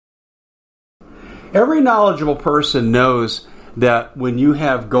Every knowledgeable person knows that when you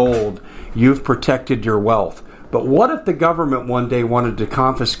have gold, you've protected your wealth. But what if the government one day wanted to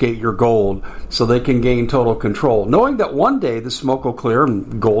confiscate your gold so they can gain total control, knowing that one day the smoke will clear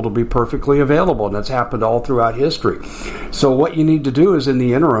and gold will be perfectly available, and that's happened all throughout history. So what you need to do is, in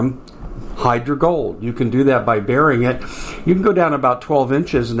the interim, hide your gold. You can do that by burying it. You can go down about 12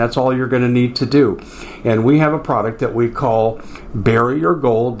 inches, and that's all you're going to need to do. And we have a product that we call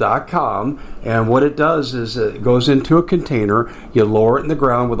buryyourgold.com, and what it does is it goes into a container. You lower it in the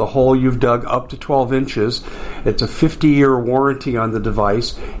ground with a hole you've dug up to 12 inches. It's a 50-year warranty on the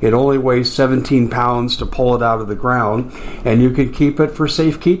device. It only weighs 17 pounds to pull it out of the ground, and you can keep it for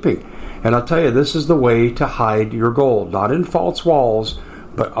safekeeping. And I'll tell you, this is the way to hide your gold, not in false walls,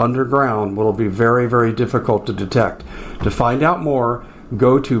 but underground. Will be very, very difficult to detect. To find out more,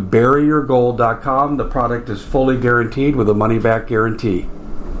 go to buryyourgold.com. The product is fully guaranteed with a money-back guarantee.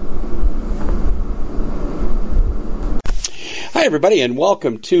 Hi, everybody, and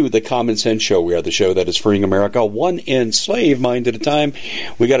welcome to the Common Sense Show. We are the show that is freeing America one enslaved mind at a time.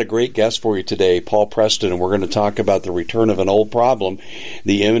 We got a great guest for you today, Paul Preston, and we're going to talk about the return of an old problem,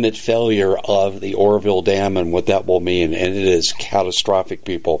 the imminent failure of the Oroville Dam and what that will mean. And it is catastrophic,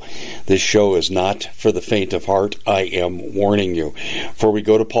 people. This show is not for the faint of heart. I am warning you. Before we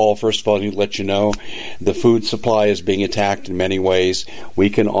go to Paul, first of all, I need to let you know the food supply is being attacked in many ways.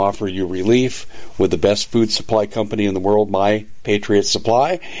 We can offer you relief with the best food supply company in the world, My Patriot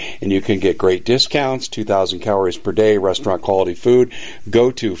Supply, and you can get great discounts, 2,000 calories per day, restaurant quality food.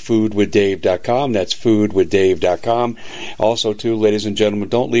 Go to foodwithdave.com. That's foodwithdave.com. Also, too, ladies and gentlemen,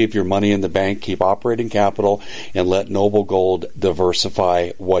 don't leave your money in the bank. Keep operating capital and let Noble Gold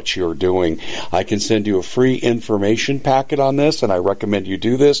diversify what you're doing. I can send you a free information packet on this, and I recommend you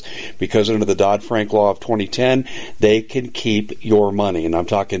do this because under the Dodd-Frank law of 2010, they can keep your money, and I'm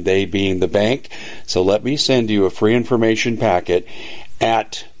talking they being the bank. So let me send you a free information packet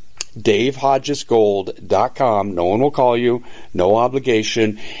at DaveHodgesGold.com. No one will call you, no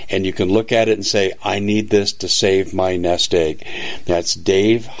obligation, and you can look at it and say, I need this to save my nest egg. That's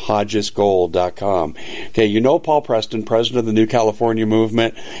DaveHodgesGold.com. Okay, you know Paul Preston, president of the New California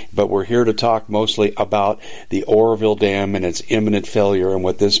Movement, but we're here to talk mostly about the Oroville Dam and its imminent failure and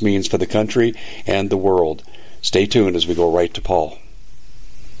what this means for the country and the world. Stay tuned as we go right to Paul.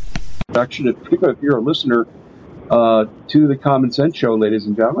 Particularly if you're a listener to the Common Sense Show, ladies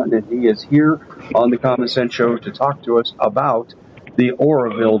and gentlemen, and he is here on the Common Sense Show to talk to us about the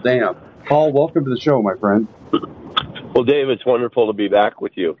Oroville Dam. Paul, welcome to the show, my friend. Well, Dave, it's wonderful to be back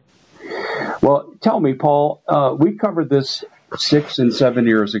with you. Well, tell me, Paul, we covered this 6 and 7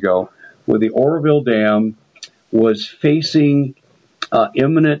 years ago, where the Oroville Dam was facing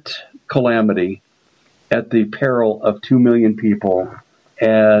imminent calamity at the peril of 2 million people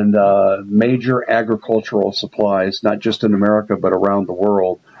and major agricultural supplies, not just in America, but around the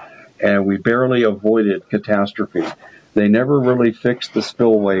world. And we barely avoided catastrophe. They never really fixed the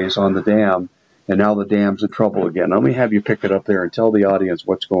spillways on the dam, and now the dam's in trouble again. Let me have you pick it up there and tell the audience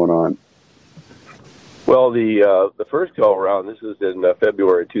what's going on. Well, the first go-around, this is in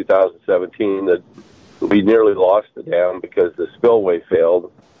February 2017, that we nearly lost the dam because the spillway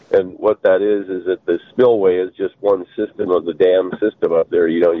failed. And what that is that the spillway is just one system of the dam system up there.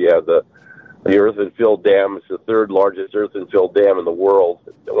 You know, you have the earthen-filled dam. It's the third largest earthen-filled dam in the world,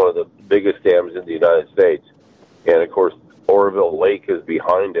 one of the biggest dams in the United States. And, of course, Oroville Lake is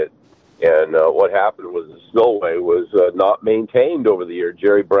behind it. And what happened was the spillway was not maintained over the year.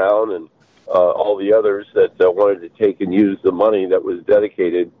 Jerry Brown and all the others that wanted to take and use the money that was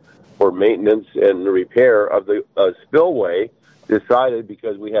dedicated for maintenance and repair of the spillway decided,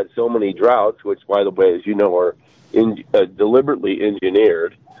 because we had so many droughts, which, by the way, as you know, are deliberately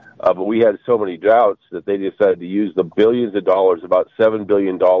engineered, but we had so many droughts that they decided to use the billions of dollars, about $7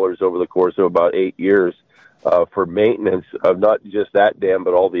 billion over the course of about 8 years, for maintenance of not just that dam,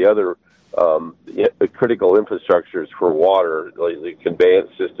 but all the other critical infrastructures for water, like the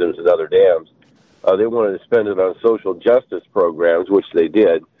conveyance systems and other dams. They wanted to spend it on social justice programs, which they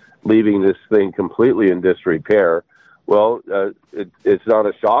did, leaving this thing completely in disrepair. Well, it's not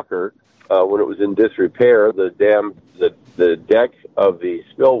a shocker. When it was in disrepair, the deck of the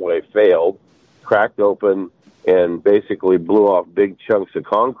spillway failed, cracked open, and basically blew off big chunks of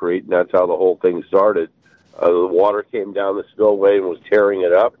concrete, and that's how the whole thing started. The water came down the spillway and was tearing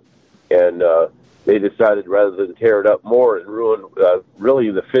it up, and they decided rather than tear it up more and ruin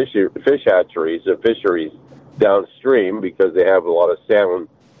really the fish hatcheries, the fisheries downstream, because they have a lot of salmon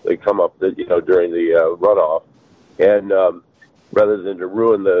that come up during the runoff. And rather than to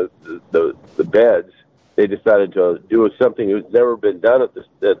ruin the beds, they decided to do something that's never been done at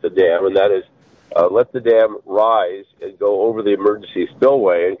the dam, and that is let the dam rise and go over the emergency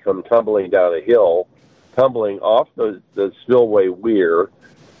spillway and come tumbling down a hill, tumbling off the spillway weir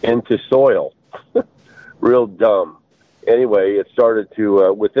into soil. Real dumb. Anyway, it started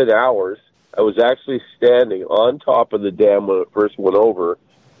to, within hours, I was actually standing on top of the dam when it first went over.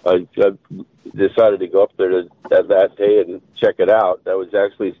 I decided to go up there that day and check it out. I was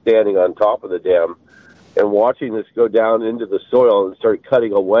actually standing on top of the dam and watching this go down into the soil and start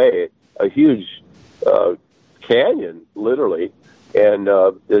cutting away a huge canyon, literally. And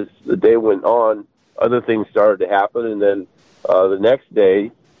as the day went on, other things started to happen. And then the next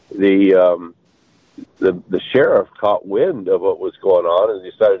day, the sheriff caught wind of what was going on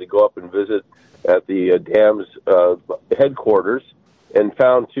and decided to go up and visit at the dam's headquarters and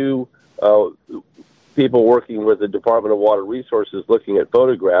found two people working with the Department of Water Resources looking at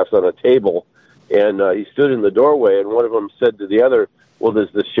photographs on a table. And he stood in the doorway, and one of them said to the other, well,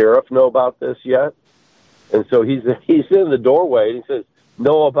 does the sheriff know about this yet? And so he's in the doorway, and he says,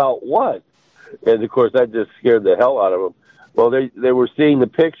 know about what? And, of course, that just scared the hell out of him. Well, they were seeing the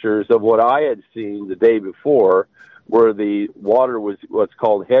pictures of what I had seen the day before, where the water was what's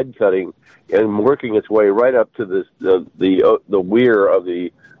called head cutting and working its way right up to the weir of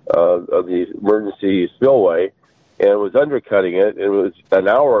the emergency spillway, and was undercutting it. And it was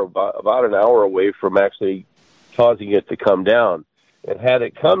about an hour away from actually causing it to come down. And had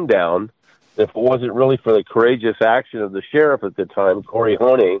it come down, if it wasn't really for the courageous action of the sheriff at the time, Corey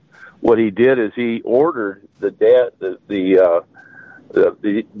Honey, what he did is he ordered the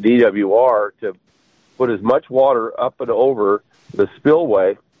DWR to put as much water up and over the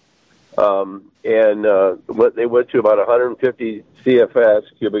spillway, and they went to about 150 CFS,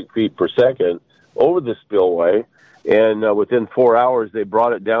 cubic feet per second, over the spillway, and within 4 hours they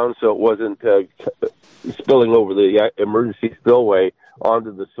brought it down so it wasn't spilling over the emergency spillway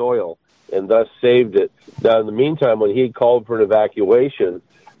onto the soil, and thus saved it. Now, in the meantime, when he called for an evacuation,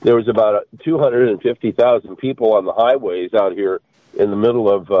 there was about 250,000 people on the highways out here in the middle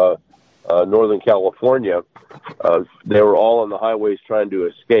of Northern California. They were all on the highways trying to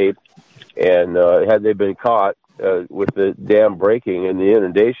escape, and had they been caught with the dam breaking and the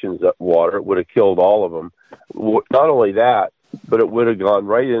inundations of water, it would have killed all of them. Not only that, but it would have gone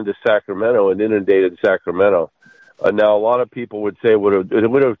right into Sacramento and inundated Sacramento. Now, a lot of people would say it would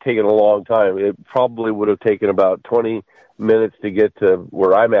have taken a long time. It probably would have taken about 20 minutes to get to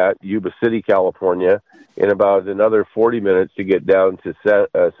where I'm at, Yuba City, California, and about another 40 minutes to get down to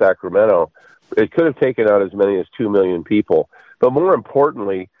Sacramento. It could have taken out as many as 2 million people. But more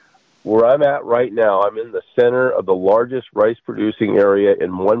importantly, where I'm at right now, I'm in the center of the largest rice-producing area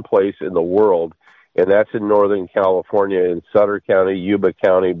in one place in the world, and that's in Northern California, in Sutter County, Yuba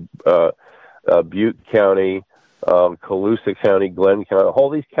County, Butte County, Colusa County, Glenn County.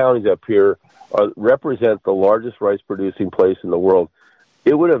 All these counties up here represent the largest rice-producing place in the world.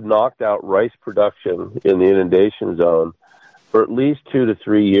 It would have knocked out rice production in the inundation zone for at least 2 to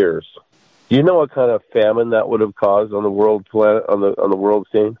 3 years. Do you know what kind of famine that would have caused on the world planet, on the world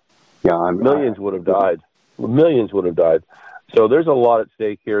scene? Yeah, millions would have died. Millions would have died. So there's a lot at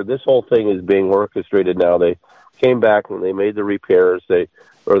stake here. This whole thing is being orchestrated now. They came back when they made the repairs. They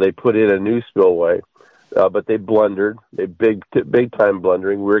put in a new spillway, but they blundered. They big time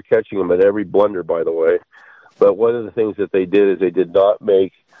blundering. We were catching them at every blunder, by the way. But one of the things that they did is they did not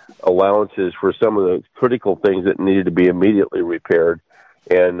make allowances for some of the critical things that needed to be immediately repaired.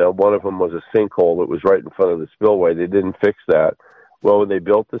 And one of them was a sinkhole that was right in front of the spillway. They didn't fix that. Well, when they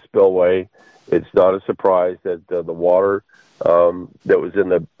built the spillway, it's not a surprise that the water that was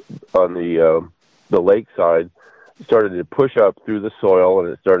on the lakeside started to push up through the soil, and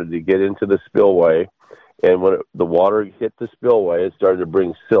it started to get into the spillway. And when the water hit the spillway, it started to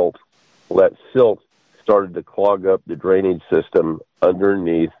bring silt. Well, that silt started to clog up the drainage system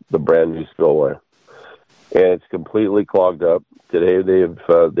underneath the brand new spillway, and it's completely clogged up. Today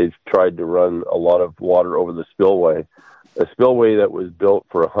they've tried to run a lot of water over the spillway. A spillway that was built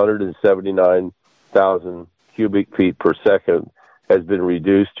for 179,000 cubic feet per second has been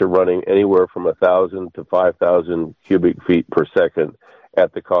reduced to running anywhere from 1,000 to 5,000 cubic feet per second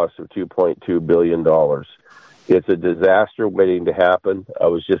at the cost of $2.2 billion. It's a disaster waiting to happen. I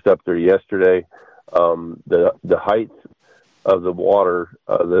was just up there yesterday. The height of the water,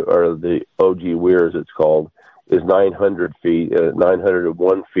 or the OG Weir, as it's called, is 900 feet. And at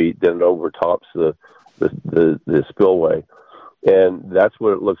 901 feet, then it overtops the spillway. And that's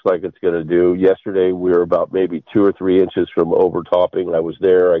what it looks like it's going to do. Yesterday, we were about maybe 2 or 3 inches from overtopping. I was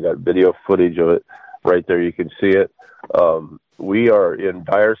there. I got video footage of it right there. You can see it. We are in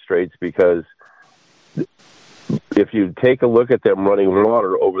dire straits because if you take a look at them running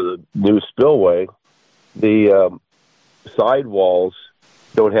water over the new spillway, the side walls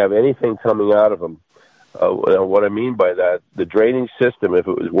don't have anything coming out of them. What I mean by that, the drainage system, if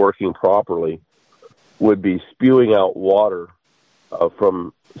it was working properly, would be spewing out water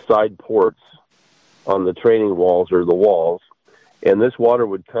from side ports on the training walls or the walls, and this water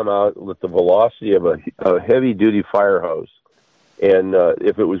would come out with the velocity of a heavy-duty fire hose. And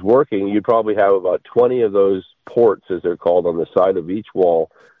if it was working, you'd probably have about 20 of those ports, as they're called, on the side of each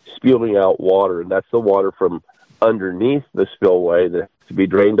wall, spewing out water, and that's the water from underneath the spillway that has to be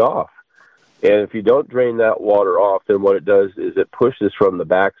drained off. And if you don't drain that water off, then what it does is it pushes from the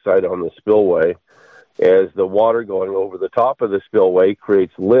backside on the spillway as the water going over the top of the spillway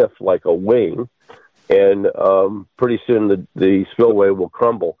creates lift like a wing, and pretty soon the spillway will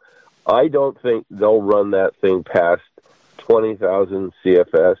crumble. I don't think they'll run that thing past 20,000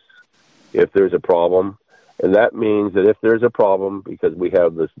 CFS if there's a problem. And that means that if there's a problem, because we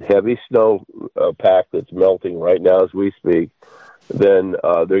have this heavy snow pack that's melting right now as we speak, then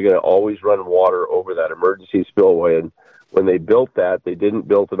they're going to always run water over that emergency spillway. And when they built that, they didn't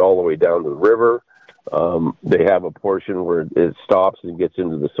build it all the way down to the river. They have a portion where it stops and gets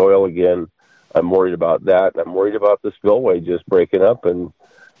into the soil again. I'm worried about that. I'm worried about the spillway just breaking up. And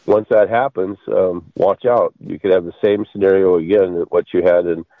once that happens, watch out. You could have the same scenario again that what you had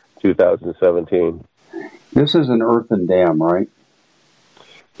in 2017. This is an earthen dam, right?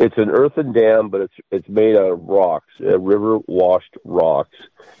 It's an earthen dam, but it's made out of rocks, river-washed rocks.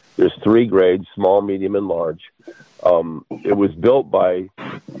 There's 3 grades, small, medium, and large. It was built by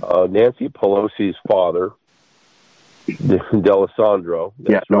Nancy Pelosi's father, D'Alessandro.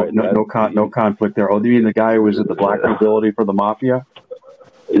 That's right. No conflict there. Oh, do you mean the guy who was in the black nobility for the mafia?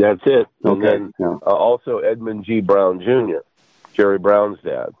 That's it. Okay. And then also Edmund G. Brown Jr., Jerry Brown's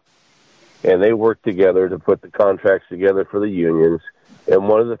dad. And they worked together to put the contracts together for the unions. And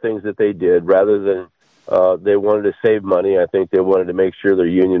one of the things that they did, rather than they wanted to save money, I think they wanted to make sure their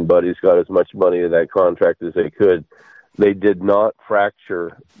union buddies got as much money in that contract as they could. They did not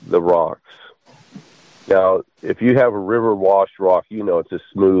fracture the rocks. Now, if you have a river-washed rock, you know it's a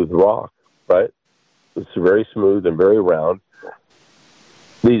smooth rock, right? It's very smooth and very round.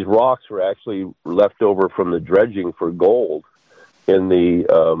 These rocks were actually left over from the dredging for gold in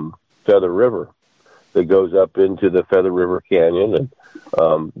the Feather River that goes up into the Feather River Canyon.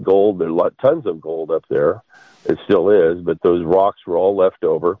 And gold, there are tons of gold up there. It still is, but those rocks were all left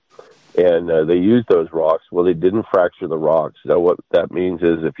over. And they used those rocks. Well, they didn't fracture the rocks. Now, what that means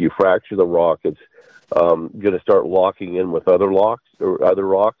is if you fracture the rock, it's going to start locking in with other rocks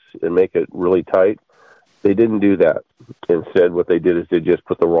and make it really tight. They didn't do that. Instead, what they did is they just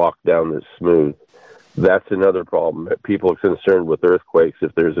put the rock down that's smooth. That's another problem. People are concerned with earthquakes.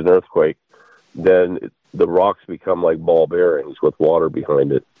 If there's an earthquake, then the rocks become like ball bearings with water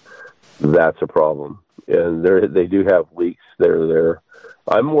behind it. That's a problem. And they do have leaks there.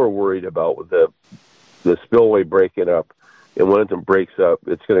 I'm more worried about the spillway breaking up. And when it breaks up,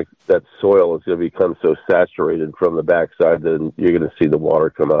 that soil is going to become so saturated from the backside that you're going to see the water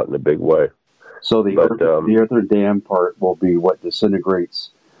come out in a big way. So the earthen dam part will be what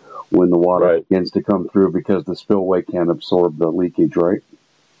disintegrates when the water begins to come through because the spillway can't absorb the leakage, right?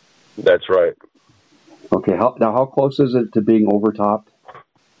 That's right. Okay. How close is it to being overtopped?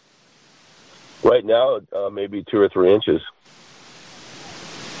 Right now, maybe 2 or 3 inches.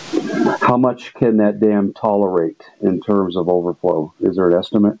 How much can that dam tolerate in terms of overflow? Is there an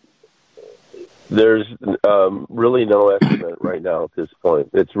estimate? There's really no estimate right now at this point.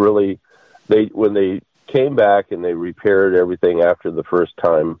 It's really when they came back and they repaired everything after the first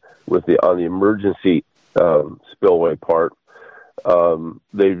time on the emergency spillway part.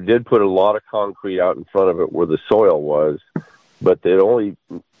 They did put a lot of concrete out in front of it where the soil was, but they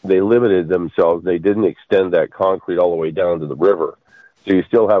limited themselves. They didn't extend that concrete all the way down to the river. So you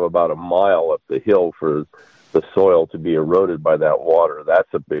still have about a mile up the hill for the soil to be eroded by that water.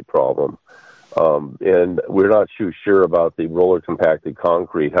 That's a big problem. And we're not too sure about the roller compacted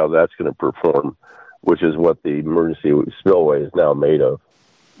concrete, how that's going to perform, which is what the emergency spillway is now made of.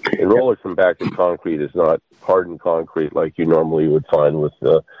 And roller compacted concrete is not hardened concrete like you normally would find with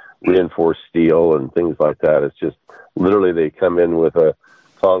reinforced steel and things like that. It's just literally they come in with a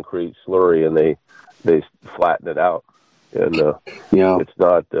concrete slurry and they flatten it out. And it's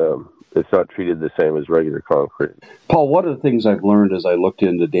not treated the same as regular concrete. Paul, one of the things I've learned as I looked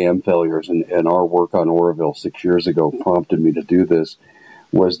into dam failures and our work on Oroville 6 years ago prompted me to do this,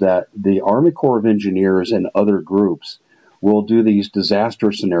 was that the Army Corps of Engineers and other groups will do these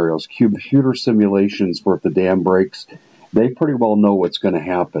disaster scenarios, computer simulations for if the dam breaks. They pretty well know what's going to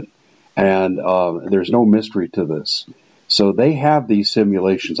happen. And there's no mystery to this. So they have these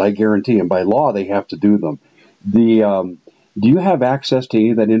simulations, I guarantee, and by law they have to do them. Do you have access to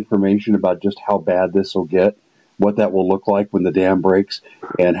any of that information about just how bad this will get, what that will look like when the dam breaks,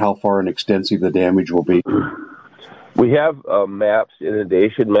 and how far and extensive the damage will be? We have maps,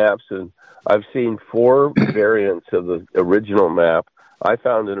 inundation maps, and I've seen 4 variants of the original map. I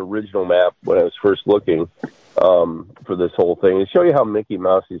found an original map when I was first looking for this whole thing. And show you how Mickey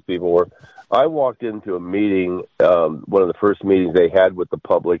Mouse these people were. I walked into a meeting, one of the first meetings they had with the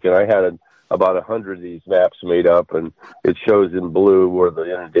public, and I had about 100 of these maps made up, and it shows in blue where the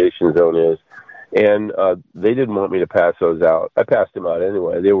inundation zone is. And they didn't want me to pass those out. I passed them out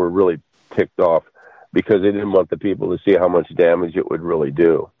anyway. They were really ticked off because they didn't want the people to see how much damage it would really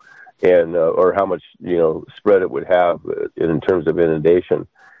do, and or how much spread it would have in terms of inundation.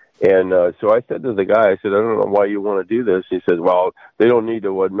 And so I said to the guy, I said, I don't know why you want to do this. He said, well, they don't need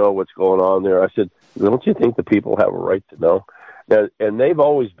to know what's going on there. I said, don't you think the people have a right to know? Now, and they've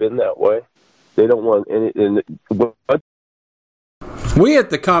always been that way. They don't want any. We at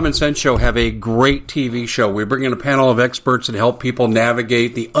the Common Sense Show have a great TV show. We bring in a panel of experts and help people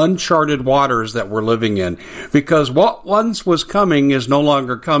navigate the uncharted waters that we're living in. Because what once was coming is no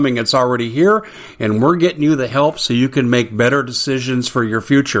longer coming. It's already here, and we're getting you the help so you can make better decisions for your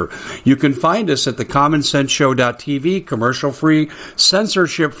future. You can find us at thecommonsenseshow.tv, commercial-free,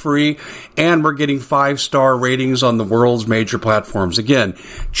 censorship-free, and we're getting 5-star ratings on the world's major platforms. Again,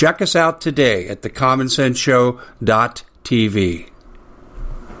 check us out today at thecommonsenseshow.tv.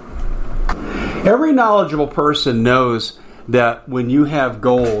 Every knowledgeable person knows that when you have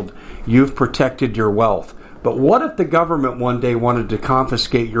gold, you've protected your wealth. But what if the government one day wanted to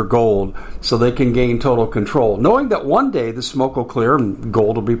confiscate your gold so they can gain total control, knowing that one day the smoke will clear and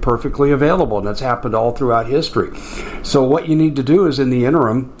gold will be perfectly available, and that's happened all throughout history. So what you need to do is, in the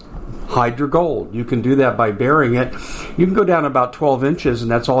interim, hide your gold. You can do that by burying it. You can go down about 12 inches, and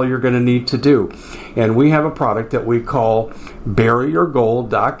that's all you're going to need to do. And we have a product that we call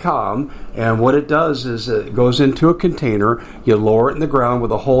buryyourgold.com, and what it does is it goes into a container. You lower it in the ground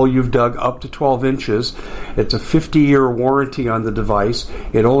with a hole you've dug up to 12 inches. It's a 50-year warranty on the device.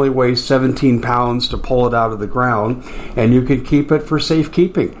 It only weighs 17 pounds to pull it out of the ground, and you can keep it for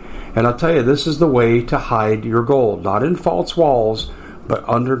safekeeping. And I'll tell you, this is the way to hide your gold, not in false walls, but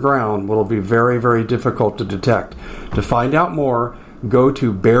underground. Will be very, very difficult to detect. To find out more, go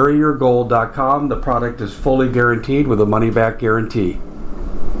to buryyourgold.com. The product is fully guaranteed with a money-back guarantee.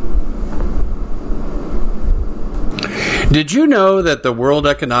 Did you know that the World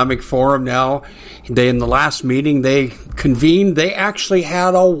Economic Forum now, in the last meeting they convened, they actually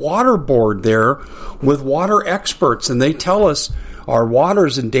had a water board there with water experts, and they tell us our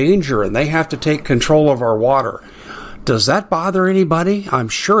water's in danger and they have to take control of our water. Does that bother anybody? I'm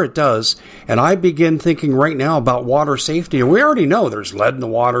sure it does. And I begin thinking right now about water safety. And we already know there's lead in the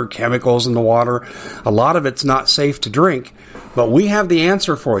water, chemicals in the water. A lot of it's not safe to drink. But we have the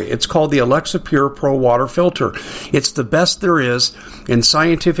answer for you. It's called the Alexa Pure Pro Water Filter. It's the best there is, and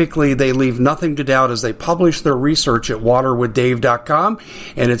scientifically they leave nothing to doubt as they publish their research at waterwithdave.com,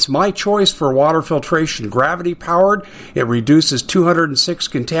 and it's my choice for water filtration. Gravity-powered, it reduces 206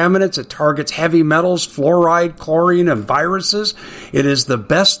 contaminants, it targets heavy metals, fluoride, chlorine, and viruses. It is the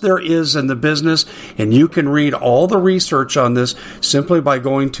best there is in the business, and you can read all the research on this simply by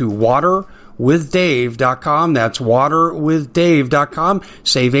going to waterwithdave.com. That's waterwithdave.com.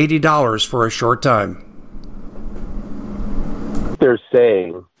 Save $80 for a short time. They're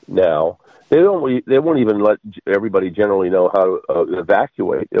saying now they won't even let everybody generally know how to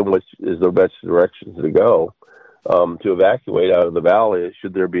evacuate, and which is the best directions to go to evacuate out of the valley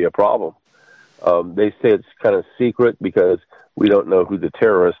should there be a problem. They say it's kind of secret because we don't know who the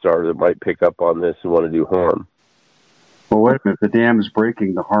terrorists are that might pick up on this and want to do harm. Well, wait a minute. The dam is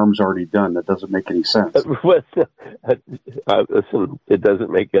breaking. The harm's already done. That doesn't make any sense. Listen, it doesn't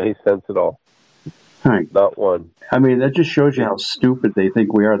make any sense at all. Right. Not one. I mean, that just shows you how stupid they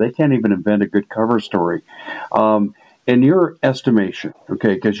think we are. They can't even invent a good cover story. In your estimation,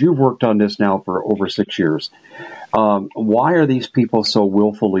 okay, because you've worked on this now for over 6 years, why are these people so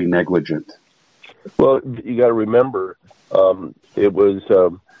willfully negligent? Well, you got to remember, it was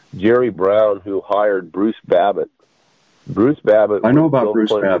Jerry Brown who hired Bruce Babbitt. Bruce Babbitt. I know about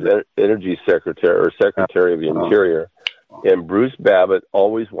Bruce Babbitt, Energy Secretary or Secretary of the Interior, and Bruce Babbitt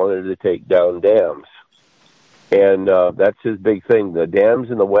always wanted to take down dams, and that's his big thing. The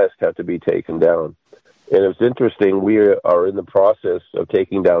dams in the West have to be taken down, and it's interesting. We are in the process of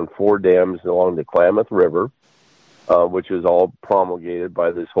taking down 4 dams along the Klamath River, which is all promulgated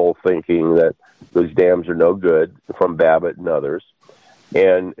by this whole thinking that those dams are no good from Babbitt and others.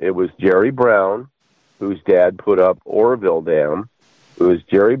 And it was Jerry Brown, whose dad put up Oroville Dam. It was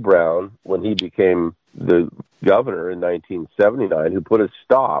Jerry Brown, when he became the governor in 1979, who put a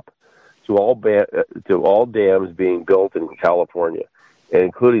stop to all dams being built in California,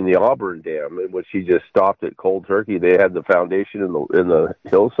 including the Auburn Dam, in which he just stopped it cold turkey. They had the foundation in the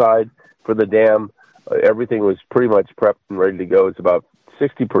hillside for the dam. Everything was pretty much prepped and ready to go. It's about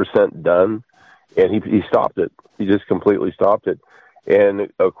 60% done, and he stopped it. He just completely stopped it.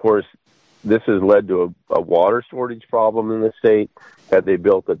 And, of course, this has led to a water shortage problem in the state. Had they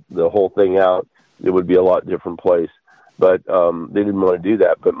built the whole thing out, it would be a lot different place. But they didn't want to do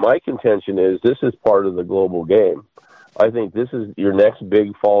that. But my contention is this is part of the global game. I think this is your next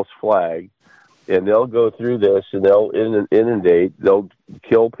big false flag, and they'll go through this, and they'll inundate. They'll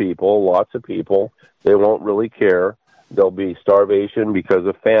kill people, lots of people. They won't really care. There'll be starvation because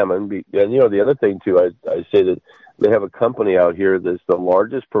of famine. And, the other thing, too, I say that they have a company out here that's the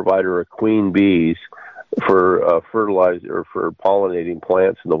largest provider of queen bees for fertilizer or for pollinating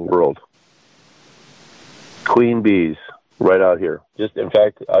plants in the world. Queen bees, right out here. Just, in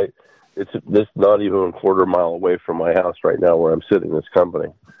fact, it's not even a quarter mile away from my house right now where I'm sitting, this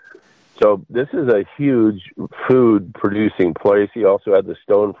company. So this is a huge food-producing place. He also had the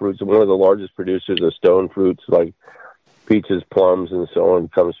stone fruits. One of the largest producers of stone fruits, like peaches, plums, and so on,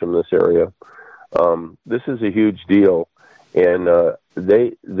 comes from this area. This is a huge deal. And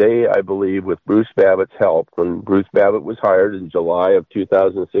they, I believe, with Bruce Babbitt's help, when Bruce Babbitt was hired in July of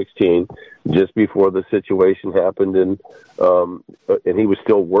 2016, just before the situation happened, and he was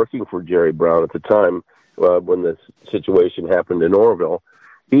still working for Jerry Brown at the time when the situation happened in Oroville,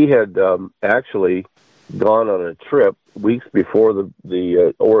 he had actually gone on a trip weeks before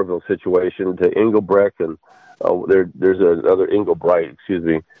the Oroville situation to Engelbrecht, and there's another Englebright,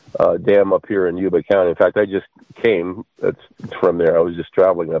 dam up here in Yuba County. In fact, I just came from there. I was just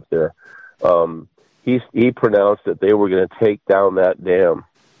traveling up there. He pronounced that they were going to take down that dam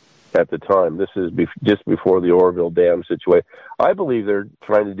at the time. This is just before the Oroville Dam situation. I believe they're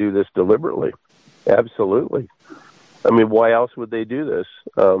trying to do this deliberately. Absolutely. I mean, why else would they do this?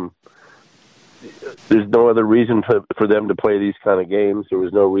 There's no other reason for them to play these kind of games. There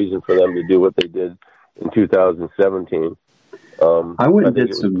was no reason for them to do what they did in 2017. I think it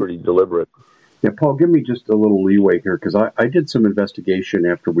was pretty deliberate. Yeah, Paul, give me just a little leeway here, because I did some investigation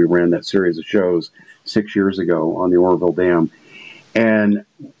after we ran that series of shows 6 years ago on the Oroville Dam. And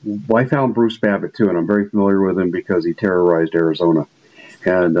I found Bruce Babbitt, too, and I'm very familiar with him because he terrorized Arizona.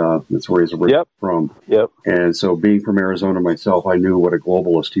 And that's where he's originally from. Yep. And so being from Arizona myself, I knew what a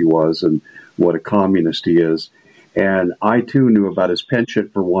globalist he was and what a communist he is. And I, too, knew about his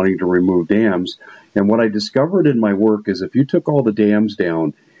penchant for wanting to remove dams. And what I discovered in my work is if you took all the dams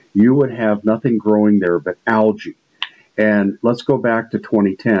down, you would have nothing growing there but algae. And let's go back to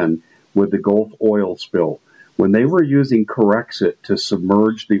 2010 with the Gulf oil spill. When they were using Corexit to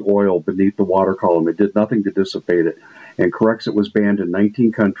submerge the oil beneath the water column, it did nothing to dissipate it. And Corexit was banned in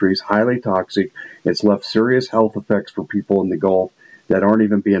 19 countries, highly toxic. It's left serious health effects for people in the Gulf that aren't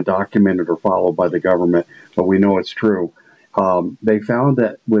even being documented or followed by the government, but we know it's true. They found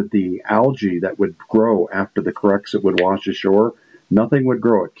that with the algae that would grow after the Corexit would wash ashore, nothing would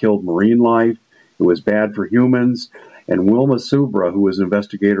grow. It killed marine life. It was bad for humans. And Wilma Subra, who was an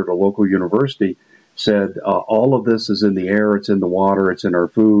investigator at a local university, said all of this is in the air, it's in the water, it's in our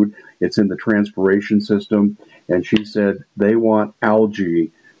food, it's in the transpiration system. And she said they want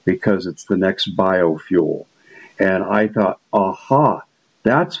algae because it's the next biofuel. And I thought, aha,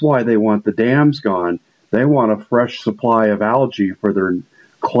 that's why they want the dams gone. They want a fresh supply of algae for their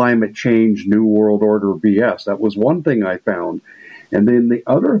climate change, New World Order BS. That was one thing I found. And then the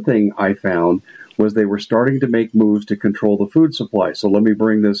other thing I found was they were starting to make moves to control the food supply. So let me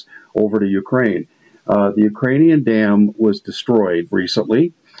bring this over to Ukraine. The Ukrainian dam was destroyed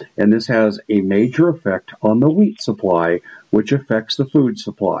recently, and this has a major effect on the wheat supply, which affects the food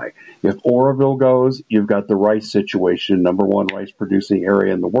supply. If Oroville goes, you've got the rice situation, number one rice-producing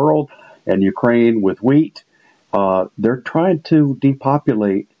area in the world, and Ukraine with wheat. They're trying to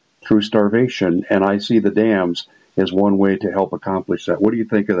depopulate through starvation, and I see the dams as one way to help accomplish that. What do you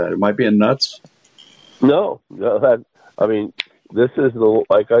think of that? Am I being nuts? No. I mean, this is,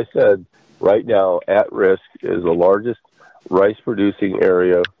 like I said, right now at risk is the largest rice-producing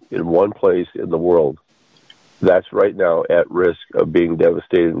area in one place in the world. That's right now at risk of being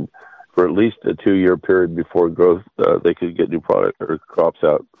devastated for at least a 2-year period before growth. They could get new product or crops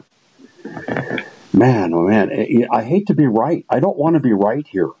out. Man, oh man, I hate to be right. I don't want to be right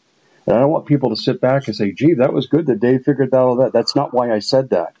here. And I don't want people to sit back and say, gee, that was good that Dave figured out all that. That's not why I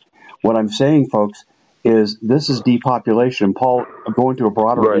said that. What I'm saying, folks, is this is depopulation. Paul, going to a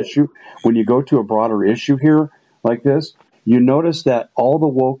broader issue, when you go to a broader issue here like this, you notice that all the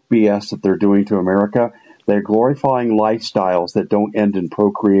woke BS that they're doing to America, they're glorifying lifestyles that don't end in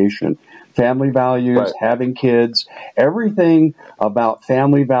procreation. Family values, having kids, everything about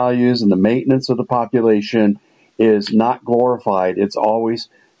family values and the maintenance of the population is not glorified. It's always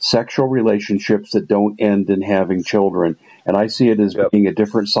sexual relationships that don't end in having children. And I see it as being a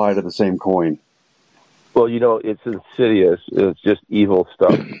different side of the same coin. Well, it's insidious. It's just evil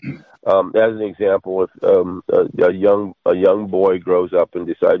stuff. As an example, if a young boy grows up and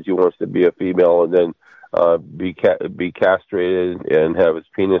decides he wants to be a female and then be castrated and have his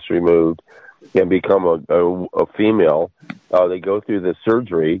penis removed and become a female, they go through the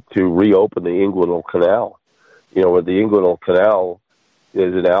surgery to reopen the inguinal canal. Where the inguinal canal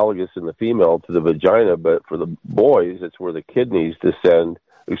is analogous in the female to the vagina, but for the boys, it's where the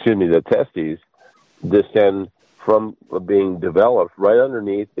the testes descend from being developed right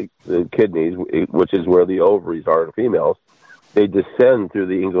underneath the kidneys, which is where the ovaries are in females. They descend through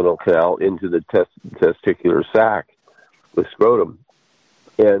the inguinal canal into the testicular sac, the scrotum.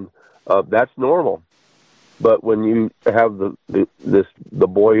 And that's normal. But when you have the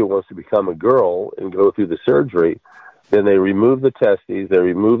boy who wants to become a girl and go through the surgery, then they remove the testes, they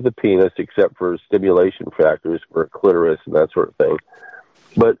remove the penis, except for stimulation factors for a clitoris and that sort of thing.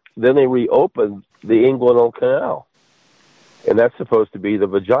 But then they reopen the inguinal canal, and that's supposed to be the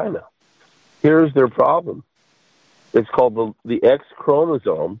vagina. Here's their problem. It's called the X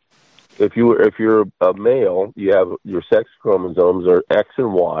chromosome. If you're a male, you have your sex chromosomes are X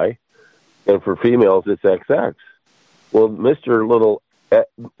and Y, and for females, it's XX. Well, Mr. Little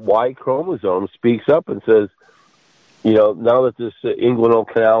Y chromosome speaks up and says, now that this inguinal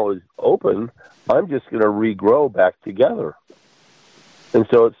canal is open, I'm just going to regrow back together. And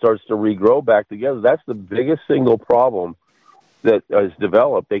so it starts to regrow back together. That's the biggest single problem that is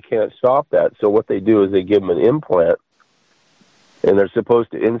developed. They can't stop that. So what they do is they give them an implant, and they're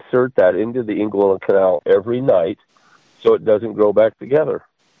supposed to insert that into the inguinal canal every night so it doesn't grow back together.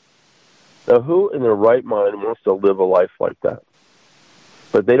 Now, who in their right mind wants to live a life like that?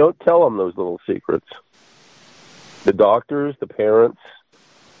 But they don't tell them those little secrets. The doctors, the parents.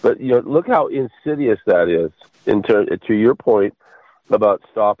 But, look how insidious that is to your point about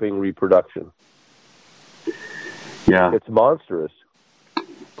stopping reproduction. Yeah. It's monstrous. Do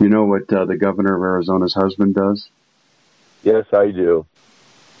you know what the governor of Arizona's husband does? Yes, I do.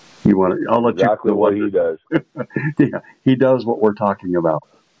 I'll let exactly what he does. Yeah, he does what we're talking about.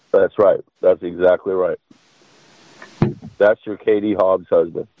 That's right. That's exactly right. That's your Katie Hobbs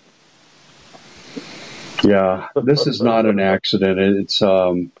husband. Yeah, this is not an accident.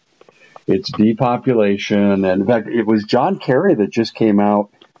 It's depopulation, and in fact, it was John Kerry that just came out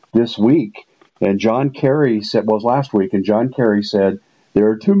this week, and John Kerry said, well, it was last week, and John Kerry said there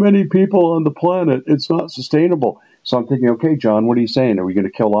are too many people on the planet. It's not sustainable. So I'm thinking, okay, John, what are you saying? Are we going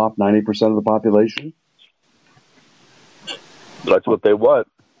to kill off 90% of the population? That's what they want.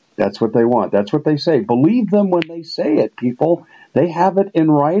 That's what they want. That's what they say. Believe them when they say it, people. They have it in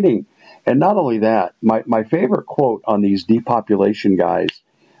writing. And not only that, my favorite quote on these depopulation guys,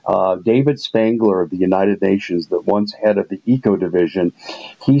 David Spangler of the United Nations, the once head of the Eco Division,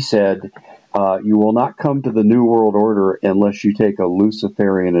 he said, you will not come to the New World Order unless you take a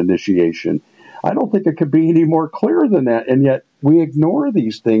Luciferian initiation. I don't think it could be any more clear than that, and yet we ignore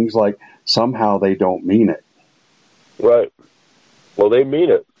these things like somehow they don't mean it. Right. Well, they mean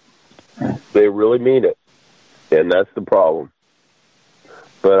it. They really mean it, and that's the problem.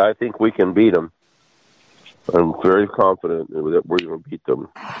 But I think we can beat them. I'm very confident that we're going to beat them.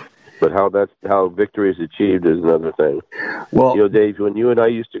 But how victory is achieved is another thing. Well, Dave, when you and I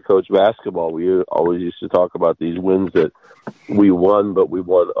used to coach basketball, we always used to talk about these wins that we won, but we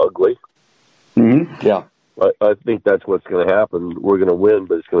won ugly. Mm-hmm. Yeah. I think that's what's going to happen. We're going to win,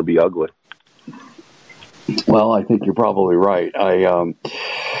 but it's going to be ugly. Well, I think you're probably right.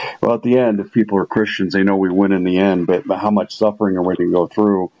 Well, at the end, if people are Christians, they know we win in the end, but how much suffering are we going to go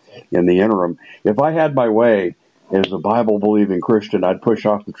through in the interim? If I had my way as a Bible-believing Christian, I'd push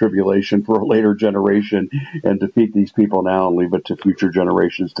off the tribulation for a later generation and defeat these people now and leave it to future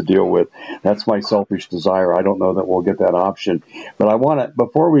generations to deal with. That's my selfish desire. I don't know that we'll get that option. But I want to,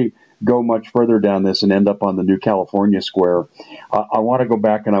 before we go much further down this and end up on the new California square, I want to go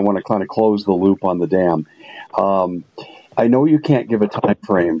back and I want to kind of close the loop on the dam. I know you can't give a time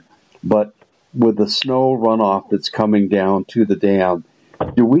frame, but with the snow runoff that's coming down to the dam,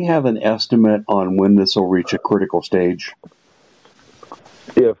 do we have an estimate on when this will reach a critical stage?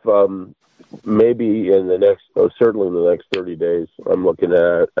 If maybe in the next, certainly in the next 30 days. I'm looking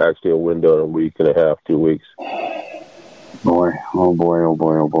at actually a window in a week and a half, 2 weeks. Boy, oh boy, oh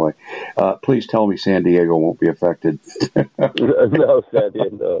boy, oh boy. Please tell me San Diego won't be affected. No, San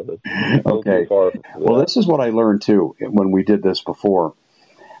Diego, no. Okay. Well, this is what I learned, too, when we did this before.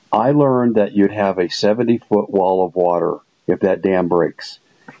 I learned that you'd have a 70-foot wall of water if that dam breaks,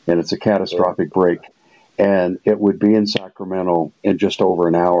 and it's a catastrophic break, and it would be in Sacramento in just over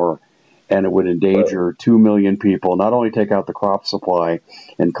an hour, and it would endanger 2 million people, not only take out the crop supply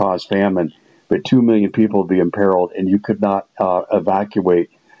and cause famine, but 2 million people would be imperiled, and you could not evacuate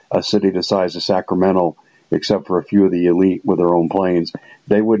a city the size of Sacramento except for a few of the elite with their own planes.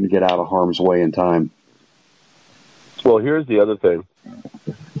 They wouldn't get out of harm's way in time. Well, here's the other thing.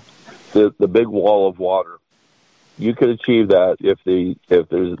 The big wall of water. You could achieve that if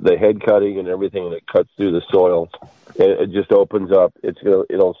there's the head cutting and everything that cuts through the soil. It just opens up.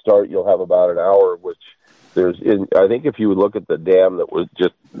 It'll start. You'll have about an hour, which I think if you would look at the dam that was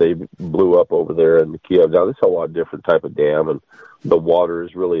they blew up over there in Kiev. Now this is a lot different type of dam, and the water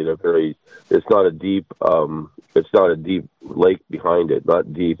is really it's not a deep lake behind it.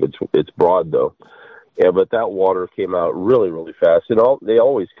 Not deep. It's broad though. Yeah, but that water came out really, really fast, and they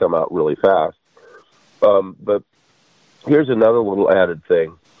always come out really fast. But here's another little added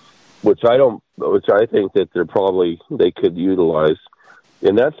thing, which I think that they could utilize,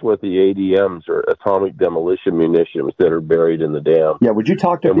 and that's with the ADMs, or atomic demolition munitions, that are buried in the dam. Yeah, would you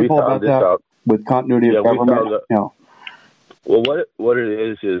talk to people about that with continuity of government? Well, what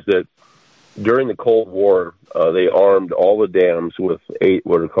it is that during the Cold War, they armed all the dams with 8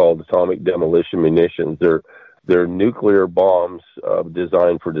 what are called atomic demolition munitions. They're nuclear bombs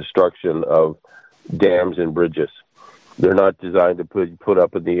designed for destruction of dams and bridges. They're not designed to put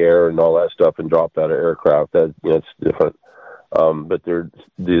up in the air and all that stuff and drop out of aircraft. It's different. But they're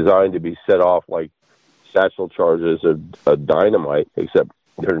designed to be set off like satchel charges of dynamite, except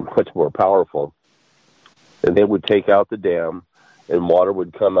they're much more powerful. And they would take out the dam, and water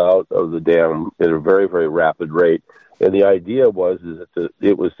would come out of the dam at a very, very rapid rate. And the idea was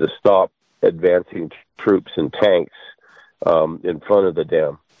it was to stop advancing troops and tanks in front of the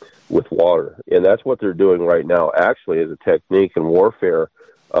dam with water. And that's what they're doing right now, actually, as a technique in warfare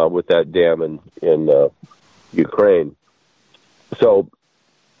with that dam in Ukraine. So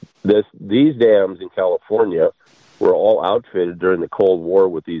these dams in California were all outfitted during the Cold War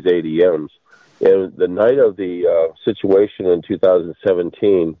with these ADMs. And the night of the situation in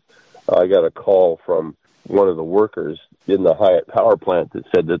 2017, I got a call from one of the workers in the Hyatt power plant that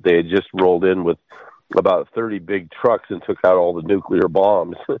said that they had just rolled in with about 30 big trucks and took out all the nuclear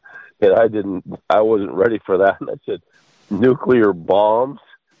bombs. And I wasn't ready for that. And I said, nuclear bombs?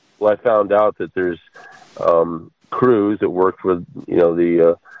 Well, I found out that there's crews that work for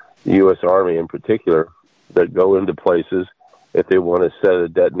the U.S. Army in particular that go into places. If they want to set a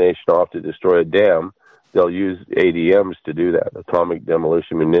detonation off to destroy a dam, they'll use ADMs to do that, atomic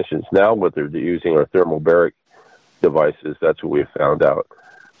demolition munitions. Now what they're using are thermobaric devices. That's what we found out.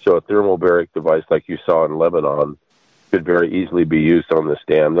 So a thermobaric device like you saw in Lebanon could very easily be used on this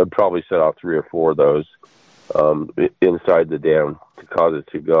dam. They'll probably set off 3 or 4 of those inside the dam to cause it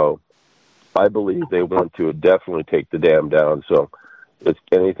to go. I believe they want to definitely take the dam down, so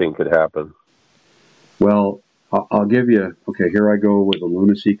anything could happen. Well, I'll give you, here I go with a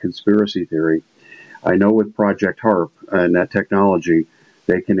lunacy conspiracy theory. I know with Project HARP and that technology,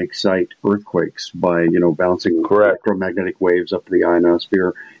 they can excite earthquakes by, bouncing electromagnetic waves up to the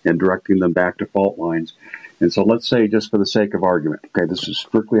ionosphere and directing them back to fault lines. And so let's say, just for the sake of argument, this is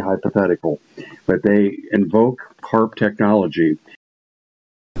strictly hypothetical, but they invoke HARP technology.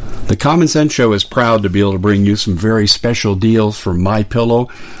 The Common Sense Show is proud to be able to bring you some very special deals from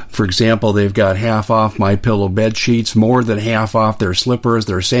MyPillow. For example, they've got half off MyPillow bed sheets, more than half off their slippers,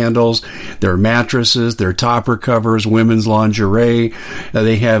 their sandals, their mattresses, their topper covers, women's lingerie.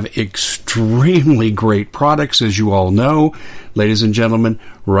 They have extremely great products, as you all know. Ladies and gentlemen,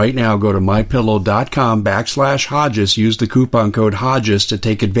 right now go to mypillow.com/Hodges. Use the coupon code Hodges to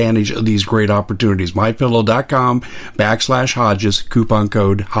take advantage of these great opportunities. mypillow.com/Hodges, coupon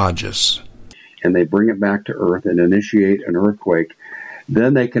code Hodges. And they bring it back to Earth and initiate an earthquake.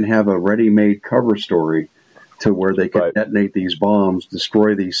 Then they can have a ready-made cover story to where they can detonate these bombs,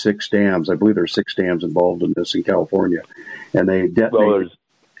 destroy these 6 dams. I believe there's 6 dams involved in this in California. And they detonate... Well,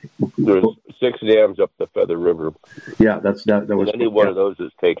 there's 6 dams up the Feather River. Yeah, that was... Any one of those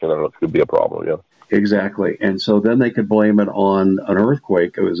is taken out, it could be a problem, yeah. Exactly. And so then they could blame it on an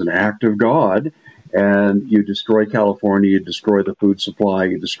earthquake. It was an act of God, and you destroy California, you destroy the food supply,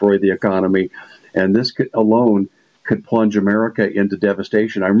 you destroy the economy, and this alone could plunge America into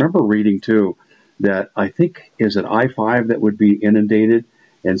devastation. I remember reading, too, that I think, is it I-5 that would be inundated?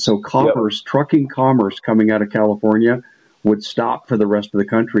 And so commerce, trucking commerce coming out of California would stop for the rest of the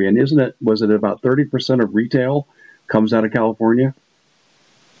country. And was it about 30% of retail comes out of California?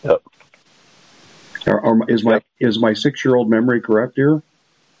 Yep. Or is my 6-year-old memory correct here?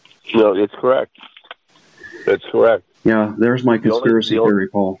 No, it's correct. It's correct. Yeah, there's my conspiracy theory,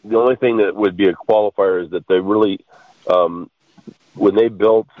 Paul. The only thing that would be a qualifier is that they really, when they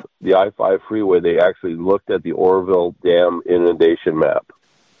built the I-5 freeway, they actually looked at the Oroville Dam inundation map.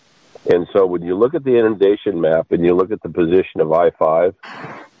 And so when you look at the inundation map and you look at the position of I-5,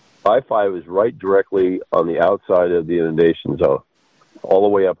 I-5 is right directly on the outside of the inundation zone, all the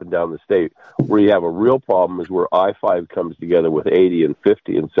way up and down the state. Where you have a real problem is where I-5 comes together with 80 and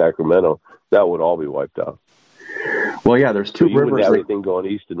 50 in Sacramento. That would all be wiped out. Well, yeah, there's two rivers. You wouldn't have anything going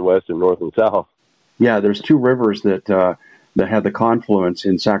east and west and north and south. Yeah, there's two rivers that had the confluence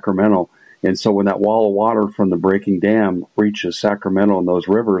in Sacramento. And so when that wall of water from the breaking dam reaches Sacramento and those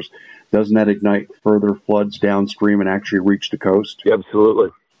rivers, doesn't that ignite further floods downstream and actually reach the coast? Yeah, absolutely.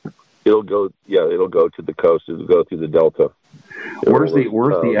 It'll go to the coast. It'll go through the delta. Where's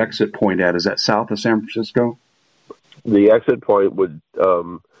the exit point at? Is that south of San Francisco? The exit point would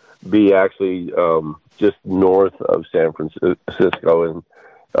be actually just north of San Francisco, and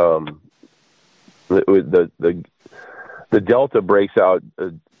the delta breaks out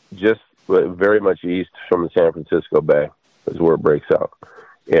just very much east from the San Francisco Bay is where it breaks out,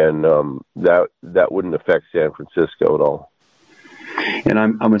 and that wouldn't affect San Francisco at all. And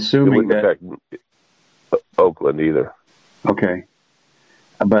I'm assuming it wouldn't affect Oakland either. Okay.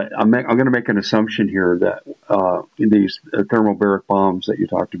 But I'm going to make an assumption here that these thermobaric bombs that you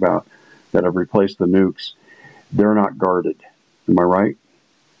talked about that have replaced the nukes, they're not guarded. Am I right?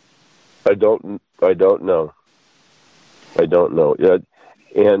 I don't know. I don't know. Yeah,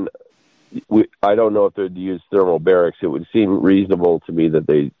 and I don't know if they'd use thermobarics. It would seem reasonable to me that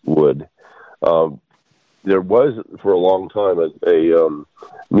they would. There was, for a long time, a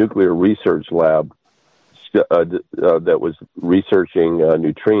nuclear research lab that was researching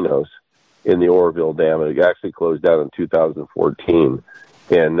neutrinos in the Oroville Dam, and it actually closed down in 2014.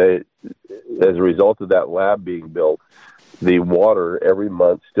 And as a result of that lab being built, the water every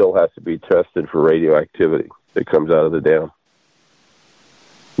month still has to be tested for radioactivity that comes out of the dam.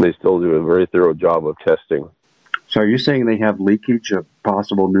 They still do a very thorough job of testing. So are you saying they have leakage of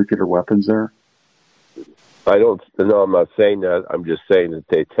possible nuclear weapons there? I'm not saying that. I'm just saying that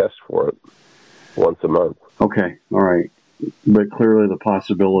they test for it once a month. Okay, all right. But clearly the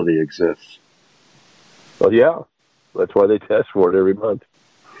possibility exists. Well, yeah. That's why they test for it every month.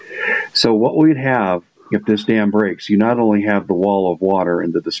 So what we'd have if this dam breaks, you not only have the wall of water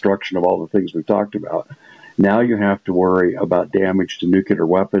and the destruction of all the things we've talked about, now you have to worry about damage to nuclear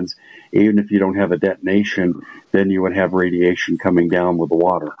weapons. Even if you don't have a detonation, then you would have radiation coming down with the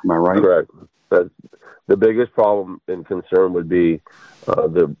water. Am I right? Correct. The biggest problem and concern would be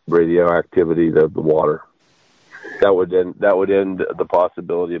the radioactivity of the water. That would end the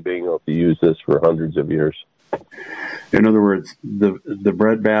possibility of being able to use this for hundreds of years. In other words, the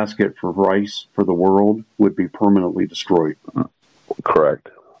breadbasket for rice for the world would be permanently destroyed. Correct.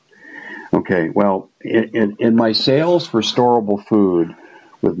 Okay, well, in my sales for storable food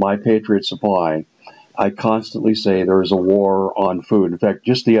with My Patriot Supply, I constantly say there is a war on food. In fact,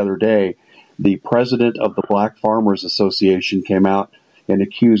 just the other day, the president of the Black Farmers Association came out and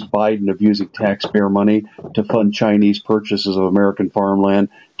accused Biden of using taxpayer money to fund Chinese purchases of American farmland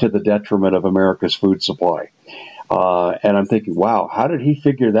to the detriment of America's food supply. And I'm thinking, wow, how did he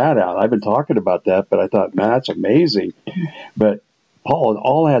figure that out? I've been talking about that, but I thought, man, that's amazing. But, Paul, it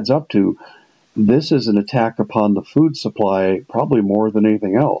all adds up to this is an attack upon the food supply probably more than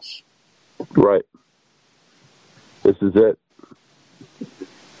anything else. Right. This is it.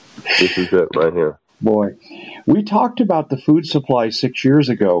 This is it right here. Boy, we talked about the food supply 6 years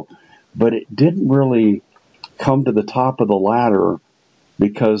ago, but it didn't really come to the top of the ladder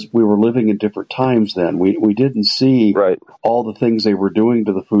because we were living in different times then. We didn't see all the things they were doing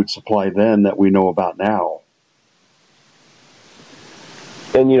to the food supply then that we know about now.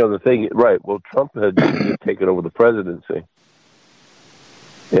 And, the thing, well, Trump had just taken over the presidency.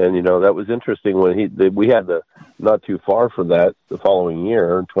 And, that was interesting when we had not too far from that, the following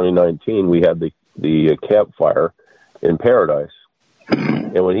year, in 2019, we had the campfire in Paradise.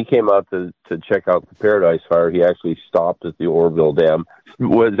 And when he came out to check out the Paradise fire, he actually stopped at the Oroville Dam. It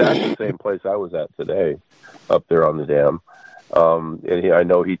was at the same place I was at today, up there on the dam. And I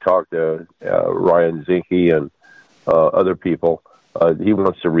know he talked to Ryan Zinke and other people He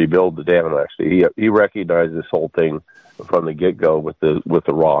wants to rebuild the dam. Actually, he recognized this whole thing from the get-go with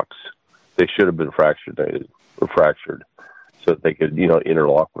the rocks. They should have been fractured, so that they could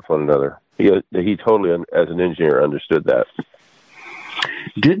interlock with one another. He totally, as an engineer, understood that.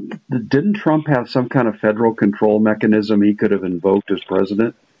 Didn't Trump have some kind of federal control mechanism he could have invoked as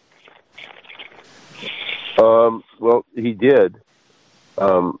president? Well, he did.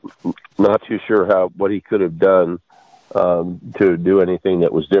 Not too sure what he could have done to do anything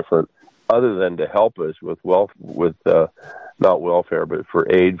that was different, other than to help us with not welfare, but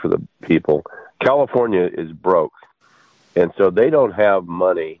for aid for the people. California is broke, and so they don't have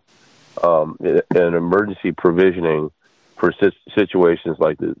money in emergency provisioning for situations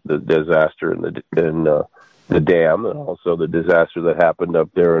like the disaster in the dam, and also the disaster that happened up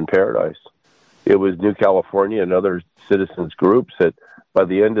there in Paradise. It was New California and other citizens groups that, by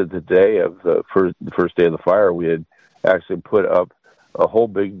the end of the day of the first day of the fire, we had actually put up a whole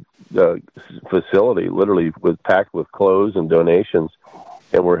big facility, literally packed with clothes and donations,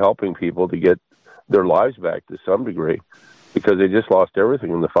 and we're helping people to get their lives back to some degree, because they just lost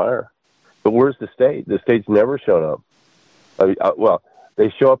everything in the fire. But where's the state? The state's never shown up. Well,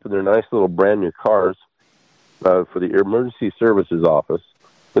 they show up in their nice little brand new cars for the emergency services office,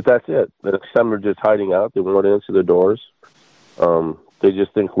 but that's it. The next time they're just hiding out. They won't answer the doors. They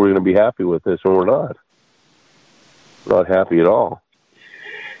just think we're going to be happy with this, and we're not. Not happy at all.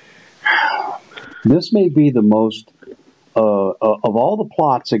 This may be the most, of all the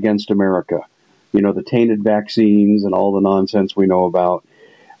plots against America, the tainted vaccines and all the nonsense we know about,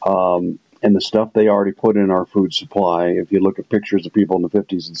 and the stuff they already put in our food supply. If you look at pictures of people in the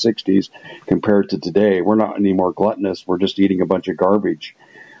 50s and 60s compared to today, we're not any more gluttonous. We're just eating a bunch of garbage.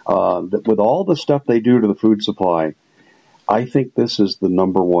 With all the stuff they do to the food supply, I think this is the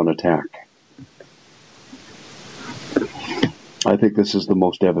number one attack. I think this is the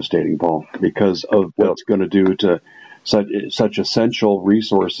most devastating, Paul, because of what it's going to do to such essential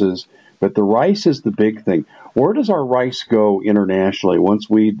resources. But the rice is the big thing. Where does our rice go internationally once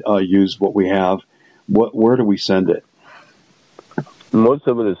we use what we have? Where do we send it? Most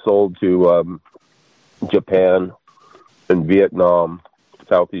of it is sold to Japan and Vietnam,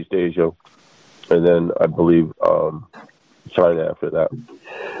 Southeast Asia, and then I believe China after that.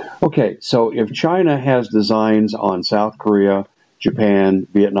 Okay, so if China has designs on South Korea, Japan,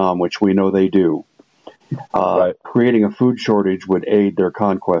 Vietnam, which we know they do, right, creating a food shortage would aid their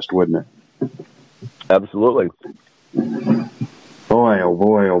conquest, wouldn't it? Absolutely. Boy, oh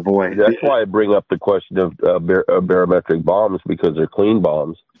boy, oh boy. That's why I bring up the question of barometric bombs, because they're clean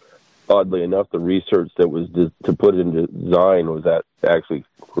bombs. Oddly enough, the research that was to put into design was that actually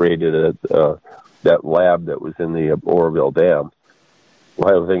created that lab that was in the Oroville Dam.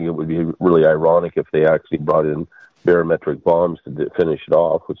 Well, I think it would be really ironic if they actually brought in barometric bombs to finish it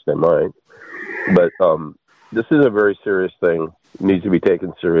off, which they might. But this is a very serious thing. It needs to be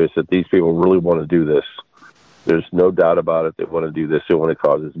taken serious, that these people really want to do this. There's no doubt about it. They want to do this. They want to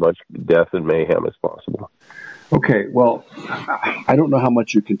cause as much death and mayhem as possible. Okay, well, I don't know how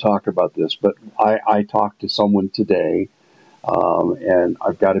much you can talk about this, but I talked to someone today, and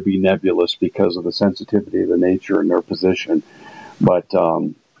I've got to be nebulous because of the sensitivity of the nature and their position. But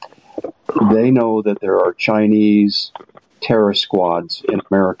they know that there are Chinese terrorist squads in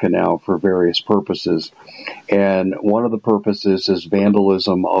America now for various purposes. And one of the purposes is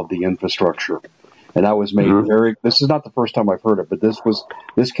vandalism of the infrastructure. And that was made this is not the first time I've heard it, but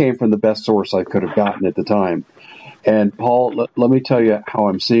this came from the best source I could have gotten at the time. And Paul, let me tell you how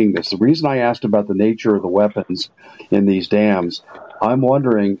I'm seeing this. The reason I asked about the nature of the weapons in these dams, I'm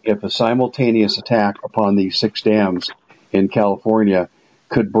wondering if a simultaneous attack upon these 6 dams in California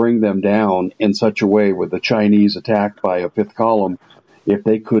could bring them down in such a way, with the Chinese attack by a 5th column, if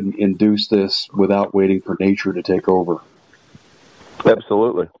they couldn't induce this without waiting for nature to take over.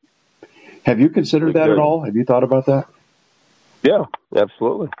 Absolutely. Have you considered that at all? Have you thought about that? Yeah,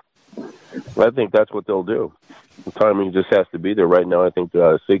 absolutely. I think that's what they'll do. The timing just has to be there. Right now, I think they're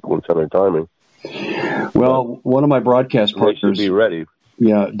out of sequence on their timing. Well, one of my broadcast partners... They should be ready.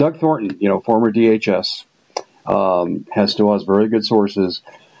 Yeah, Doug Thornton, former DHS, has very good sources.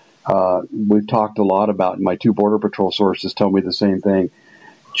 We've talked a lot about, my 2 Border Patrol sources tell me the same thing.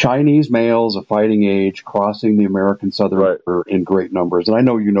 Chinese males of fighting age crossing the American southern border in great numbers. And I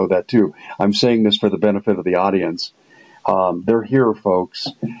know you know that too. I'm saying this for the benefit of the audience. They're here, folks.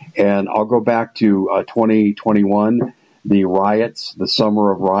 And I'll go back to 2021, the riots, the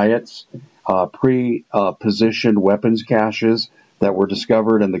summer of riots, pre-positioned weapons caches that were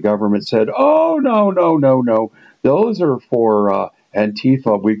discovered, and the government said, oh, no. Those are for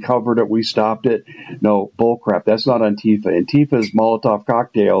Antifa, we covered it, we stopped it. No, bullcrap. That's not Antifa. Antifa is Molotov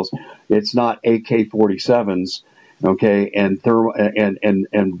cocktails. It's not AK-47s, okay,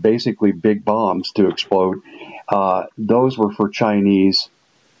 and basically big bombs to explode. Those were for Chinese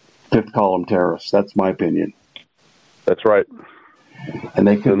fifth column terrorists. That's my opinion. That's right. And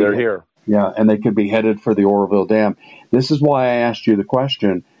they're here. Yeah, and they could be headed for the Oroville Dam. This is why I asked you the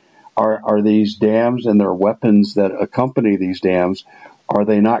question. Are these dams and their weapons that accompany these dams, are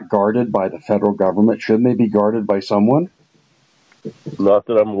they not guarded by the federal government? Shouldn't they be guarded by someone? Not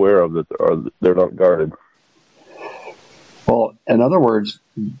that I'm aware of, they're not guarded. Well, in other words,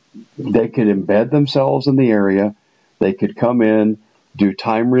 they could embed themselves in the area. They could come in, do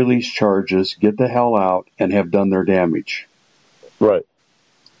time release charges, get the hell out, and have done their damage. Right.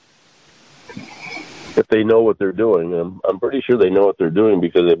 If they know what they're doing. I'm pretty sure they know what they're doing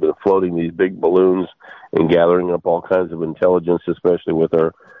because they've been floating these big balloons and gathering up all kinds of intelligence, especially with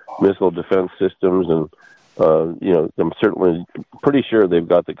our missile defense systems. And, I'm certainly pretty sure they've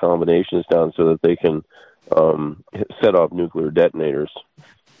got the combinations down so that they can set off nuclear detonators.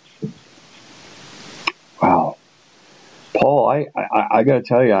 Wow. Paul, I got to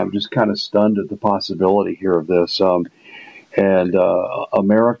tell you, I'm just kind of stunned at the possibility here of this. And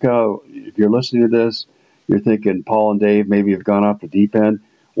America, if you're listening to this, you're thinking Paul and Dave maybe have gone off the deep end.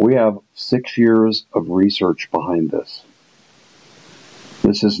 We have 6 years of research behind this.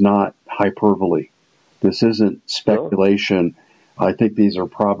 This is not hyperbole. This isn't speculation. No. I think these are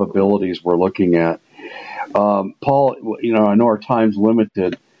probabilities we're looking at. Paul, I know our time's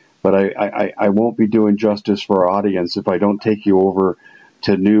limited, but I won't be doing justice for our audience if I don't take you over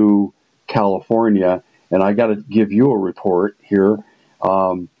to New California. And I got to give you a report here.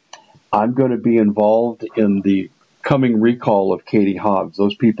 I'm going to be involved in the coming recall of Katie Hobbs.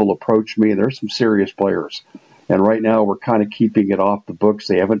 Those people approached me, and there's some serious players. And right now, we're kind of keeping it off the books.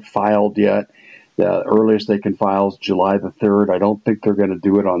 They haven't filed yet. The earliest they can file is July the 3rd. I don't think they're going to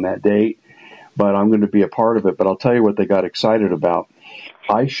do it on that date, but I'm going to be a part of it. But I'll tell you what they got excited about.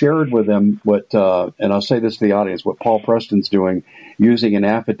 I shared with them what, and I'll say this to the audience, what Paul Preston's doing, using an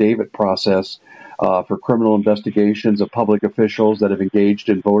affidavit process for criminal investigations of public officials that have engaged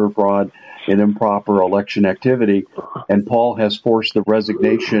in voter fraud and improper election activity. And Paul has forced the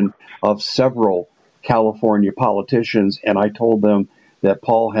resignation of several California politicians. And I told them that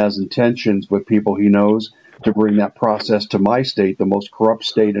Paul has intentions with people he knows to bring that process to my state, the most corrupt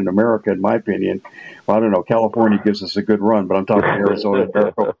state in America, in my opinion. Well, I don't know. California gives us a good run, but I'm talking Arizona and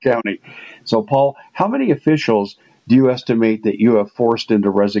Maricopa County. So, Paul, how many officials do you estimate that you have forced into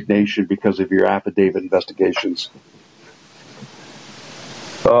resignation because of your affidavit investigations?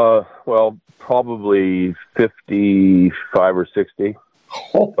 Well, probably 55 or 60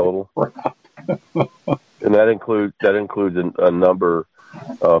 total. Crap. And that includes a number,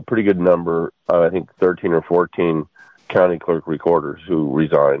 a pretty good number, I think 13 or 14 county clerk recorders who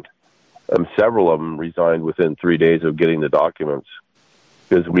resigned. Several of them resigned within 3 days of getting the documents,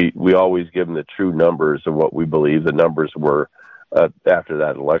 because we always give them the true numbers of what we believe the numbers were after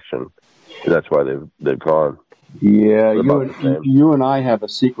that election. And that's why they've gone. Yeah, you and I have a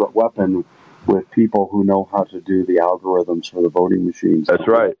secret weapon with people who know how to do the algorithms for the voting machines. That's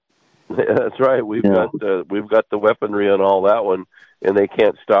right. That's right. We've got the weaponry on all that one, and they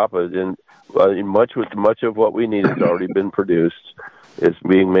can't stop it. And much of what we need has already been produced. It's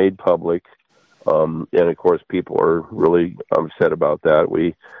being made public, and of course, people are really upset about that.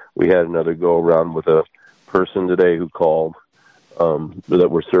 We had another go around with a person today who called that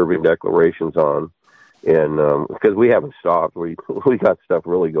we're serving declarations on, and because we haven't stopped, we got stuff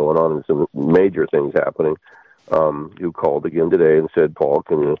really going on and some major things happening. Who called again today and said, "Paul,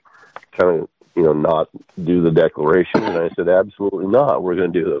 can you kind of not do the declaration?" And I said, "Absolutely not. We're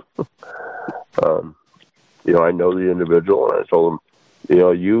going to do them." I know the individual, and I told him,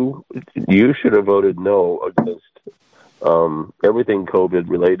 you should have voted no against everything COVID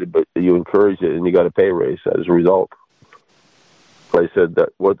related, but you encouraged it, and you got a pay raise as a result. I said,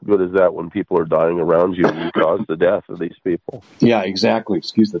 that what good is that when people are dying around you and you caused the death of these people? Yeah, exactly.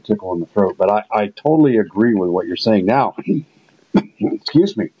 Excuse the tickle in the throat, but I totally agree with what you're saying. Now,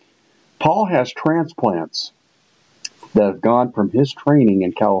 excuse me, Paul has transplants that have gone from his training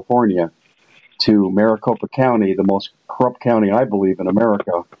in California to Maricopa County, the most corrupt county, I believe, in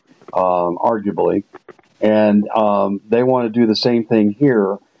America, arguably. And they want to do the same thing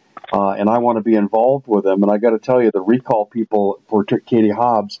here, and I want to be involved with them. And I got to tell you, the recall people for Katie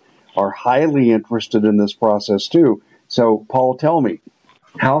Hobbs are highly interested in this process, too. So, Paul, tell me,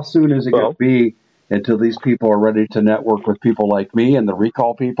 how soon is it going to be until these people are ready to network with people like me and the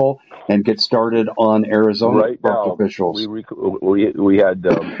recall people and get started on Arizona Right now, officials. we had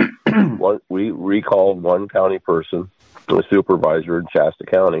we recalled one county person, a supervisor in Shasta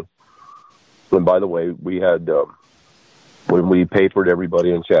County. And by the way, we had when we papered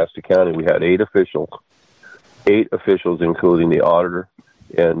everybody in Shasta County, we had 8 officials, including the auditor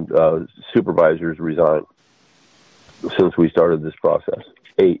and supervisors, resigned since we started this process.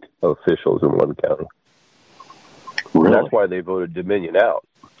 8 officials in one county. Really? And that's why they voted Dominion out,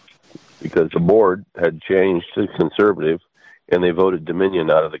 because the board had changed to conservative, and they voted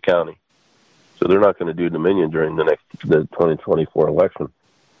Dominion out of the county. So they're not going to do Dominion during the 2024 election.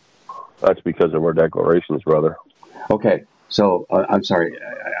 That's because of our declarations, brother. Okay, so I'm sorry.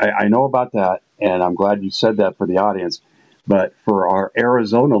 I know about that, and I'm glad you said that for the audience. But for our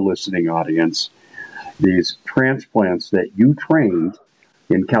Arizona listening audience, these transplants that you trained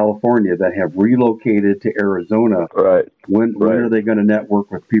in California that have relocated to Arizona, right? When are they going to network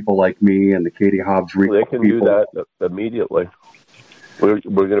with people like me and the Katie Hobbs recall They can people? do that immediately. We're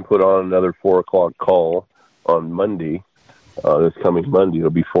going to put on another 4 o'clock call on Monday. This coming Monday,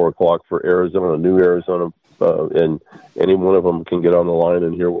 it'll be 4 o'clock for Arizona, New Arizona, and any one of them can get on the line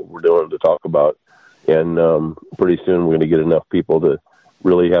and hear what we're doing to talk about. And pretty soon we're going to get enough people to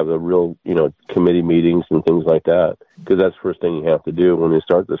really have the real, committee meetings and things like that, because that's the first thing you have to do when you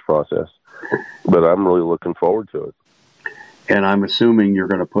start this process. But I'm really looking forward to it. And I'm assuming you're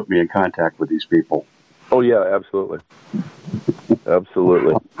going to put me in contact with these people. Oh, yeah, absolutely.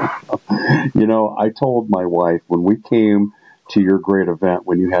 Absolutely. I told my wife when we came to your great event,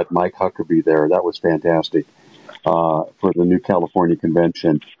 when you had Mike Huckabee there, that was fantastic, for the New California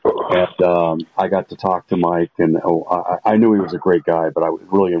Convention. And I got to talk to Mike, and I knew he was a great guy, but I was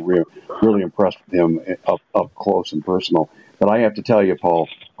really impressed with him up close and personal. But I have to tell you, Paul,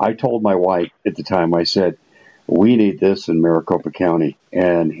 I told my wife at the time, I said, we need this in Maricopa County,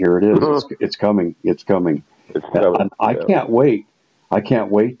 and here it is. It's coming. It's coming. And I can't wait. I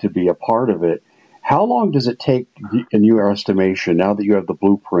can't wait to be a part of it. How long does it take, in your estimation, now that you have the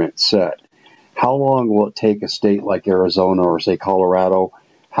blueprint set, how long will it take a state like Arizona or, say, Colorado?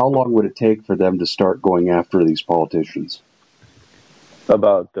 How long would it take for them to start going after these politicians?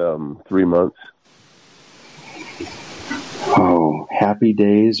 About 3 months. Oh, happy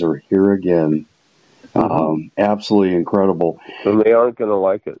days are here again. Absolutely incredible. And they aren't going to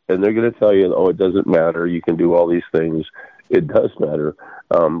like it. And they're going to tell you, it doesn't matter. You can do all these things. It does matter.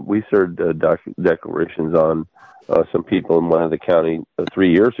 We served declarations on some people in one of the county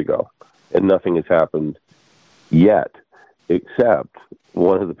 3 years ago, and nothing has happened yet, except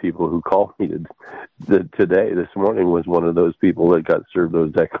one of the people who called me this morning was one of those people that got served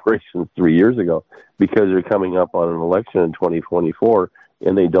those declarations 3 years ago, because they're coming up on an election in 2024,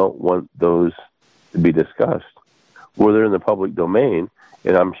 and they don't want those to be discussed. Well, they're in the public domain,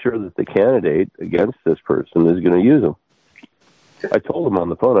 and I'm sure that the candidate against this person is going to use them. I told him on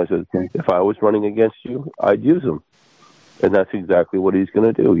the phone, I said, if I was running against you, I'd use them. And that's exactly what he's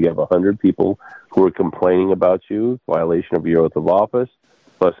going to do. You have 100 people who are complaining about you, violation of your oath of office,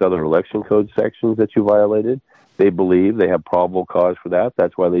 plus other election code sections that you violated. They believe they have probable cause for that.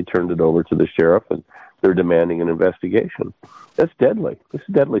 That's why they turned it over to the sheriff, and they're demanding an investigation. That's deadly. This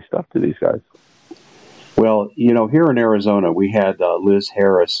is deadly stuff to these guys. Well, here in Arizona, we had Liz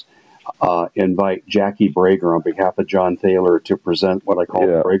Harris invite Jackie Brager on behalf of John Thaler to present what I call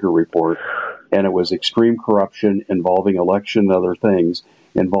the Brager Report. And it was extreme corruption involving election and other things,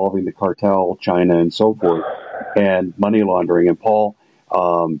 involving the cartel, China, and so forth, and money laundering. And Paul,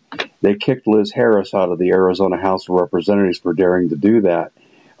 they kicked Liz Harris out of the Arizona House of Representatives for daring to do that.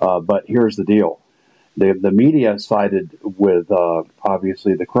 But here's the deal. The media sided with,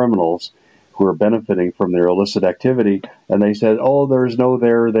 obviously, the criminals who are benefiting from their illicit activity, and they said, there's no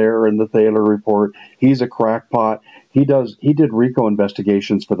there in the Thaler report. He's a crackpot. He did RICO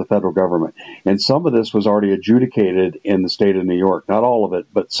investigations for the federal government, and some of this was already adjudicated in the state of New York. Not all of it,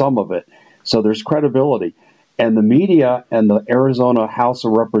 but some of it. So there's credibility. And the media and the Arizona House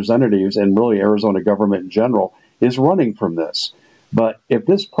of Representatives, and really Arizona government in general, is running from this. But if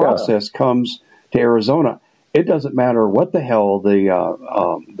this process comes to Arizona, it doesn't matter what the hell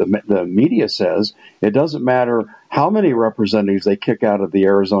the media says. It doesn't matter how many representatives they kick out of the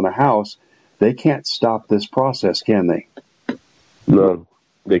Arizona House. They can't stop this process, can they? No,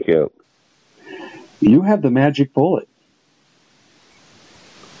 they can't. You have the magic bullet.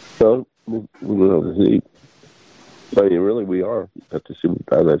 So, we'll see. But really, we are. Have to see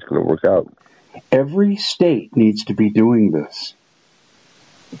how that's going to work out. Every state needs to be doing this.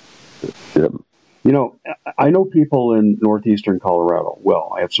 Yep. I know people in northeastern Colorado.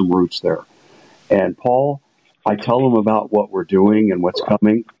 Well, I have some roots there. And Paul, I tell them about what we're doing and what's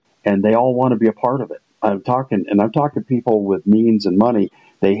coming, and they all want to be a part of it. I'm talking people with means and money.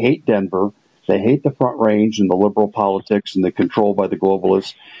 They hate Denver. They hate the Front Range and the liberal politics and the control by the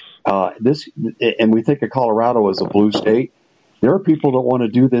globalists. And we think of Colorado as a blue state. There are people that want to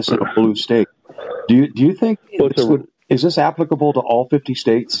do this in a blue state. Do you think is this applicable to all 50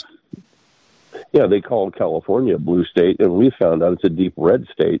 states? Yeah, they call California a blue state, and we found out it's a deep red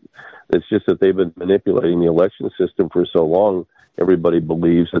state. It's just that they've been manipulating the election system for so long, everybody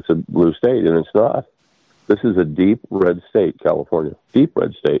believes it's a blue state, and it's not. This is a deep red state, California. Deep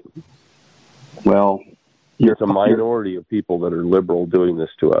red state. Well, it's a minority of people that are liberal doing this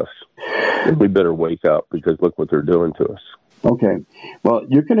to us. And we better wake up, because look what they're doing to us. Okay. Well,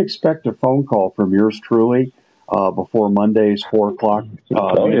 you can expect a phone call from yours truly before Monday's 4 o'clock.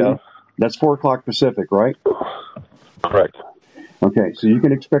 Yeah. That's 4 o'clock Pacific, right? Correct. Okay, so you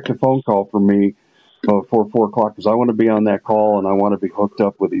can expect a phone call from me before 4 o'clock, because I want to be on that call and I want to be hooked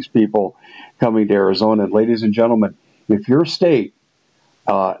up with these people coming to Arizona. And ladies and gentlemen, if your state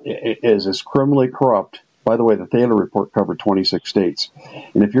is as criminally corrupt, by the way, the Thaler report covered 26 states,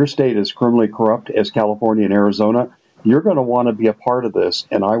 and if your state is criminally corrupt as California and Arizona, you're going to want to be a part of this,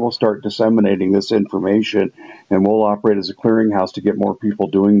 and I will start disseminating this information, and we'll operate as a clearinghouse to get more people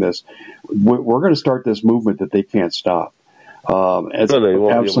doing this. We're going to start this movement that they can't stop. It's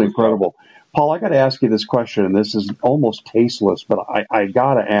absolutely incredible. Paul, I got to ask you this question, and this is almost tasteless, but I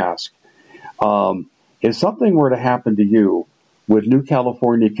got to ask. If something were to happen to you, would New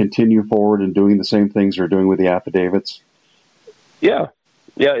California continue forward and doing the same things they're doing with the affidavits? Yeah,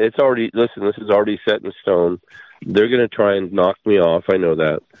 it's already, listen, this is already set in stone. They're going to try and knock me off. I know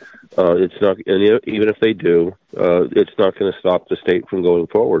that. It's not, and even if they do, it's not going to stop the state from going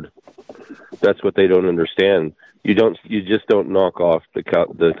forward. That's what they don't understand. You just don't knock off the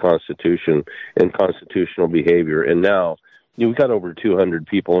Constitution and constitutional behavior. And now you've got over 200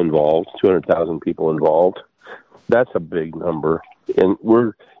 people involved, 200,000 people involved. That's a big number, and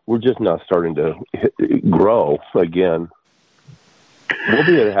we're just now starting to grow again. We'll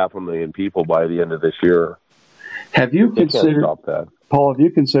be at 500,000 people by the end of this year. Have you considered, stop that. Paul, have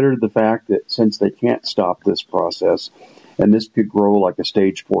you considered the fact that since they can't stop this process, and this could grow like a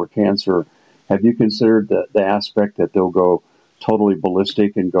stage 4 cancer, have you considered the aspect that they'll go totally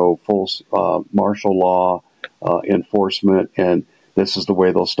ballistic and go full martial law enforcement, and this is the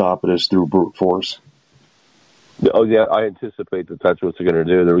way they'll stop it, is through brute force? Oh, yeah, I anticipate that's what they're going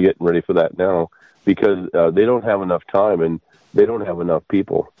to do. They're getting ready for that now, because they don't have enough time, and they don't have enough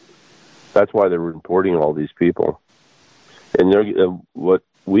people. That's why they're reporting all these people. And what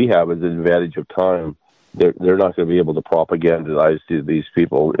we have is the advantage of time. They're not going to be able to propagandize to these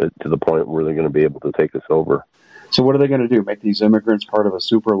people to the point where they're going to be able to take us over. So what are they going to do? Make these immigrants part of a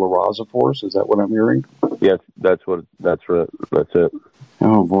super La Raza force? Is that what I'm hearing? Yes, that's it.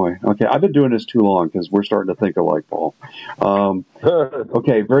 Oh, boy. Okay, I've been doing this too long because we're starting to think alike, Paul.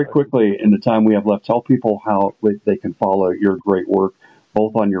 Okay, very quickly, in the time we have left, tell people how they can follow your great work,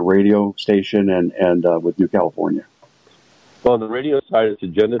 both on your radio station and with New California. Well, on the radio side, it's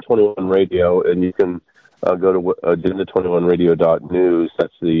Agenda 21 Radio, and you can go to agenda21radio.news.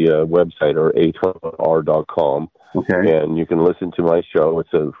 That's the website, or a21r.com. Okay. And you can listen to my show.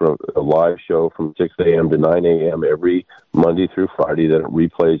 It's a live show from 6 a.m. to 9 a.m. every Monday through Friday that it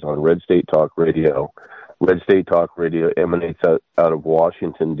replays on Red State Talk Radio. Red State Talk Radio emanates out of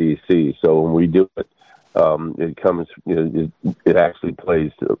Washington, D.C. So when we do it, it comes, it actually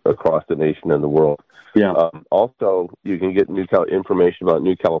plays across the nation and the world. Yeah. Also, you can get information about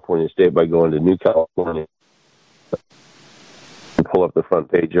New California State by going to New California. Pull up the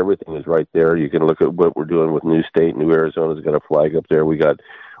front page. Everything is right there. You can look at what we're doing with New State. New Arizona's got a flag up there. We got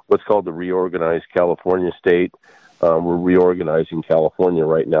what's called the Reorganized California State. We're reorganizing California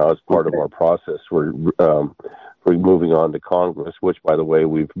right now as part of our process. We're moving on to Congress, which, by the way,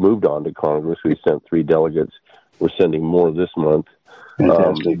 we've moved on to Congress. We sent 3 delegates. We're sending more this month.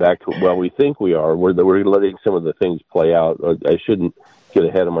 Back to, well, we think we are. We're letting some of the things play out. I shouldn't get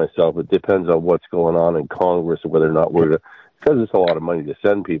ahead of myself. It depends on what's going on in Congress and whether or not because it's a lot of money to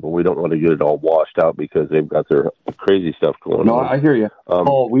send people. We don't want to get it all washed out because they've got their crazy stuff going on. No, I hear you.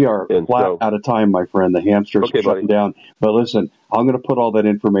 Paul, we are flat out of time, my friend. The hamsters are shutting down. But listen, I'm going to put all that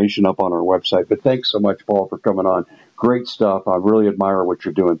information up on our website. But thanks so much, Paul, for coming on. Great stuff. I really admire what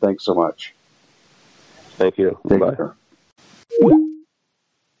you're doing. Thanks so much. Thank you. Take Bye. care.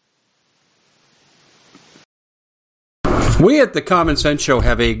 We at the Common Sense Show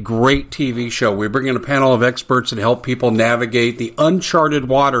have a great TV show. We bring in a panel of experts and help people navigate the uncharted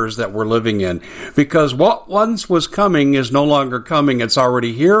waters that we're living in. Because what once was coming is no longer coming. It's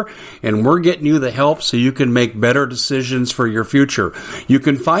already here, and we're getting you the help so you can make better decisions for your future. You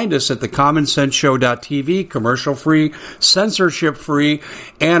can find us at thecommonsenseshow.tv, commercial-free, censorship-free,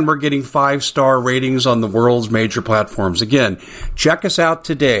 and we're getting 5-star ratings on the world's major platforms. Again, check us out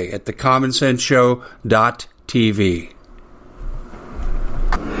today at thecommonsenseshow.tv.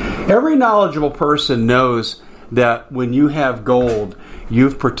 Every knowledgeable person knows that when you have gold,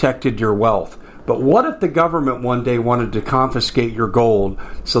 you've protected your wealth. But what if the government one day wanted to confiscate your gold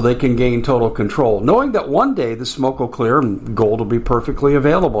so they can gain total control, knowing that one day the smoke will clear and gold will be perfectly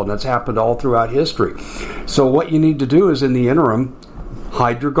available, and that's happened all throughout history. So what you need to do is, in the interim,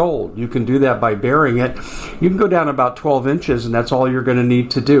 hide your gold. You can do that by burying it. You can go down about 12 inches, and that's all you're going to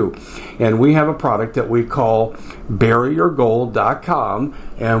need to do. And we have a product that we call buryyourgold.com,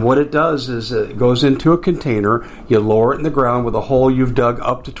 and what it does is it goes into a container. You lower it in the ground with a hole you've dug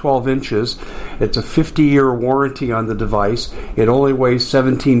up to 12 inches. It's a 50-year warranty on the device. It only weighs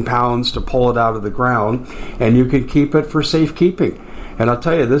 17 pounds to pull it out of the ground, and you can keep it for safekeeping. And I'll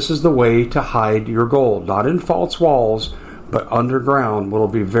tell you, this is the way to hide your gold. Not in false walls, but underground, will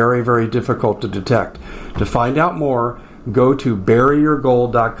be very, very difficult to detect. To find out more, go to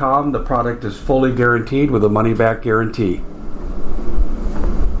buryyourgold.com. The product is fully guaranteed with a money-back guarantee.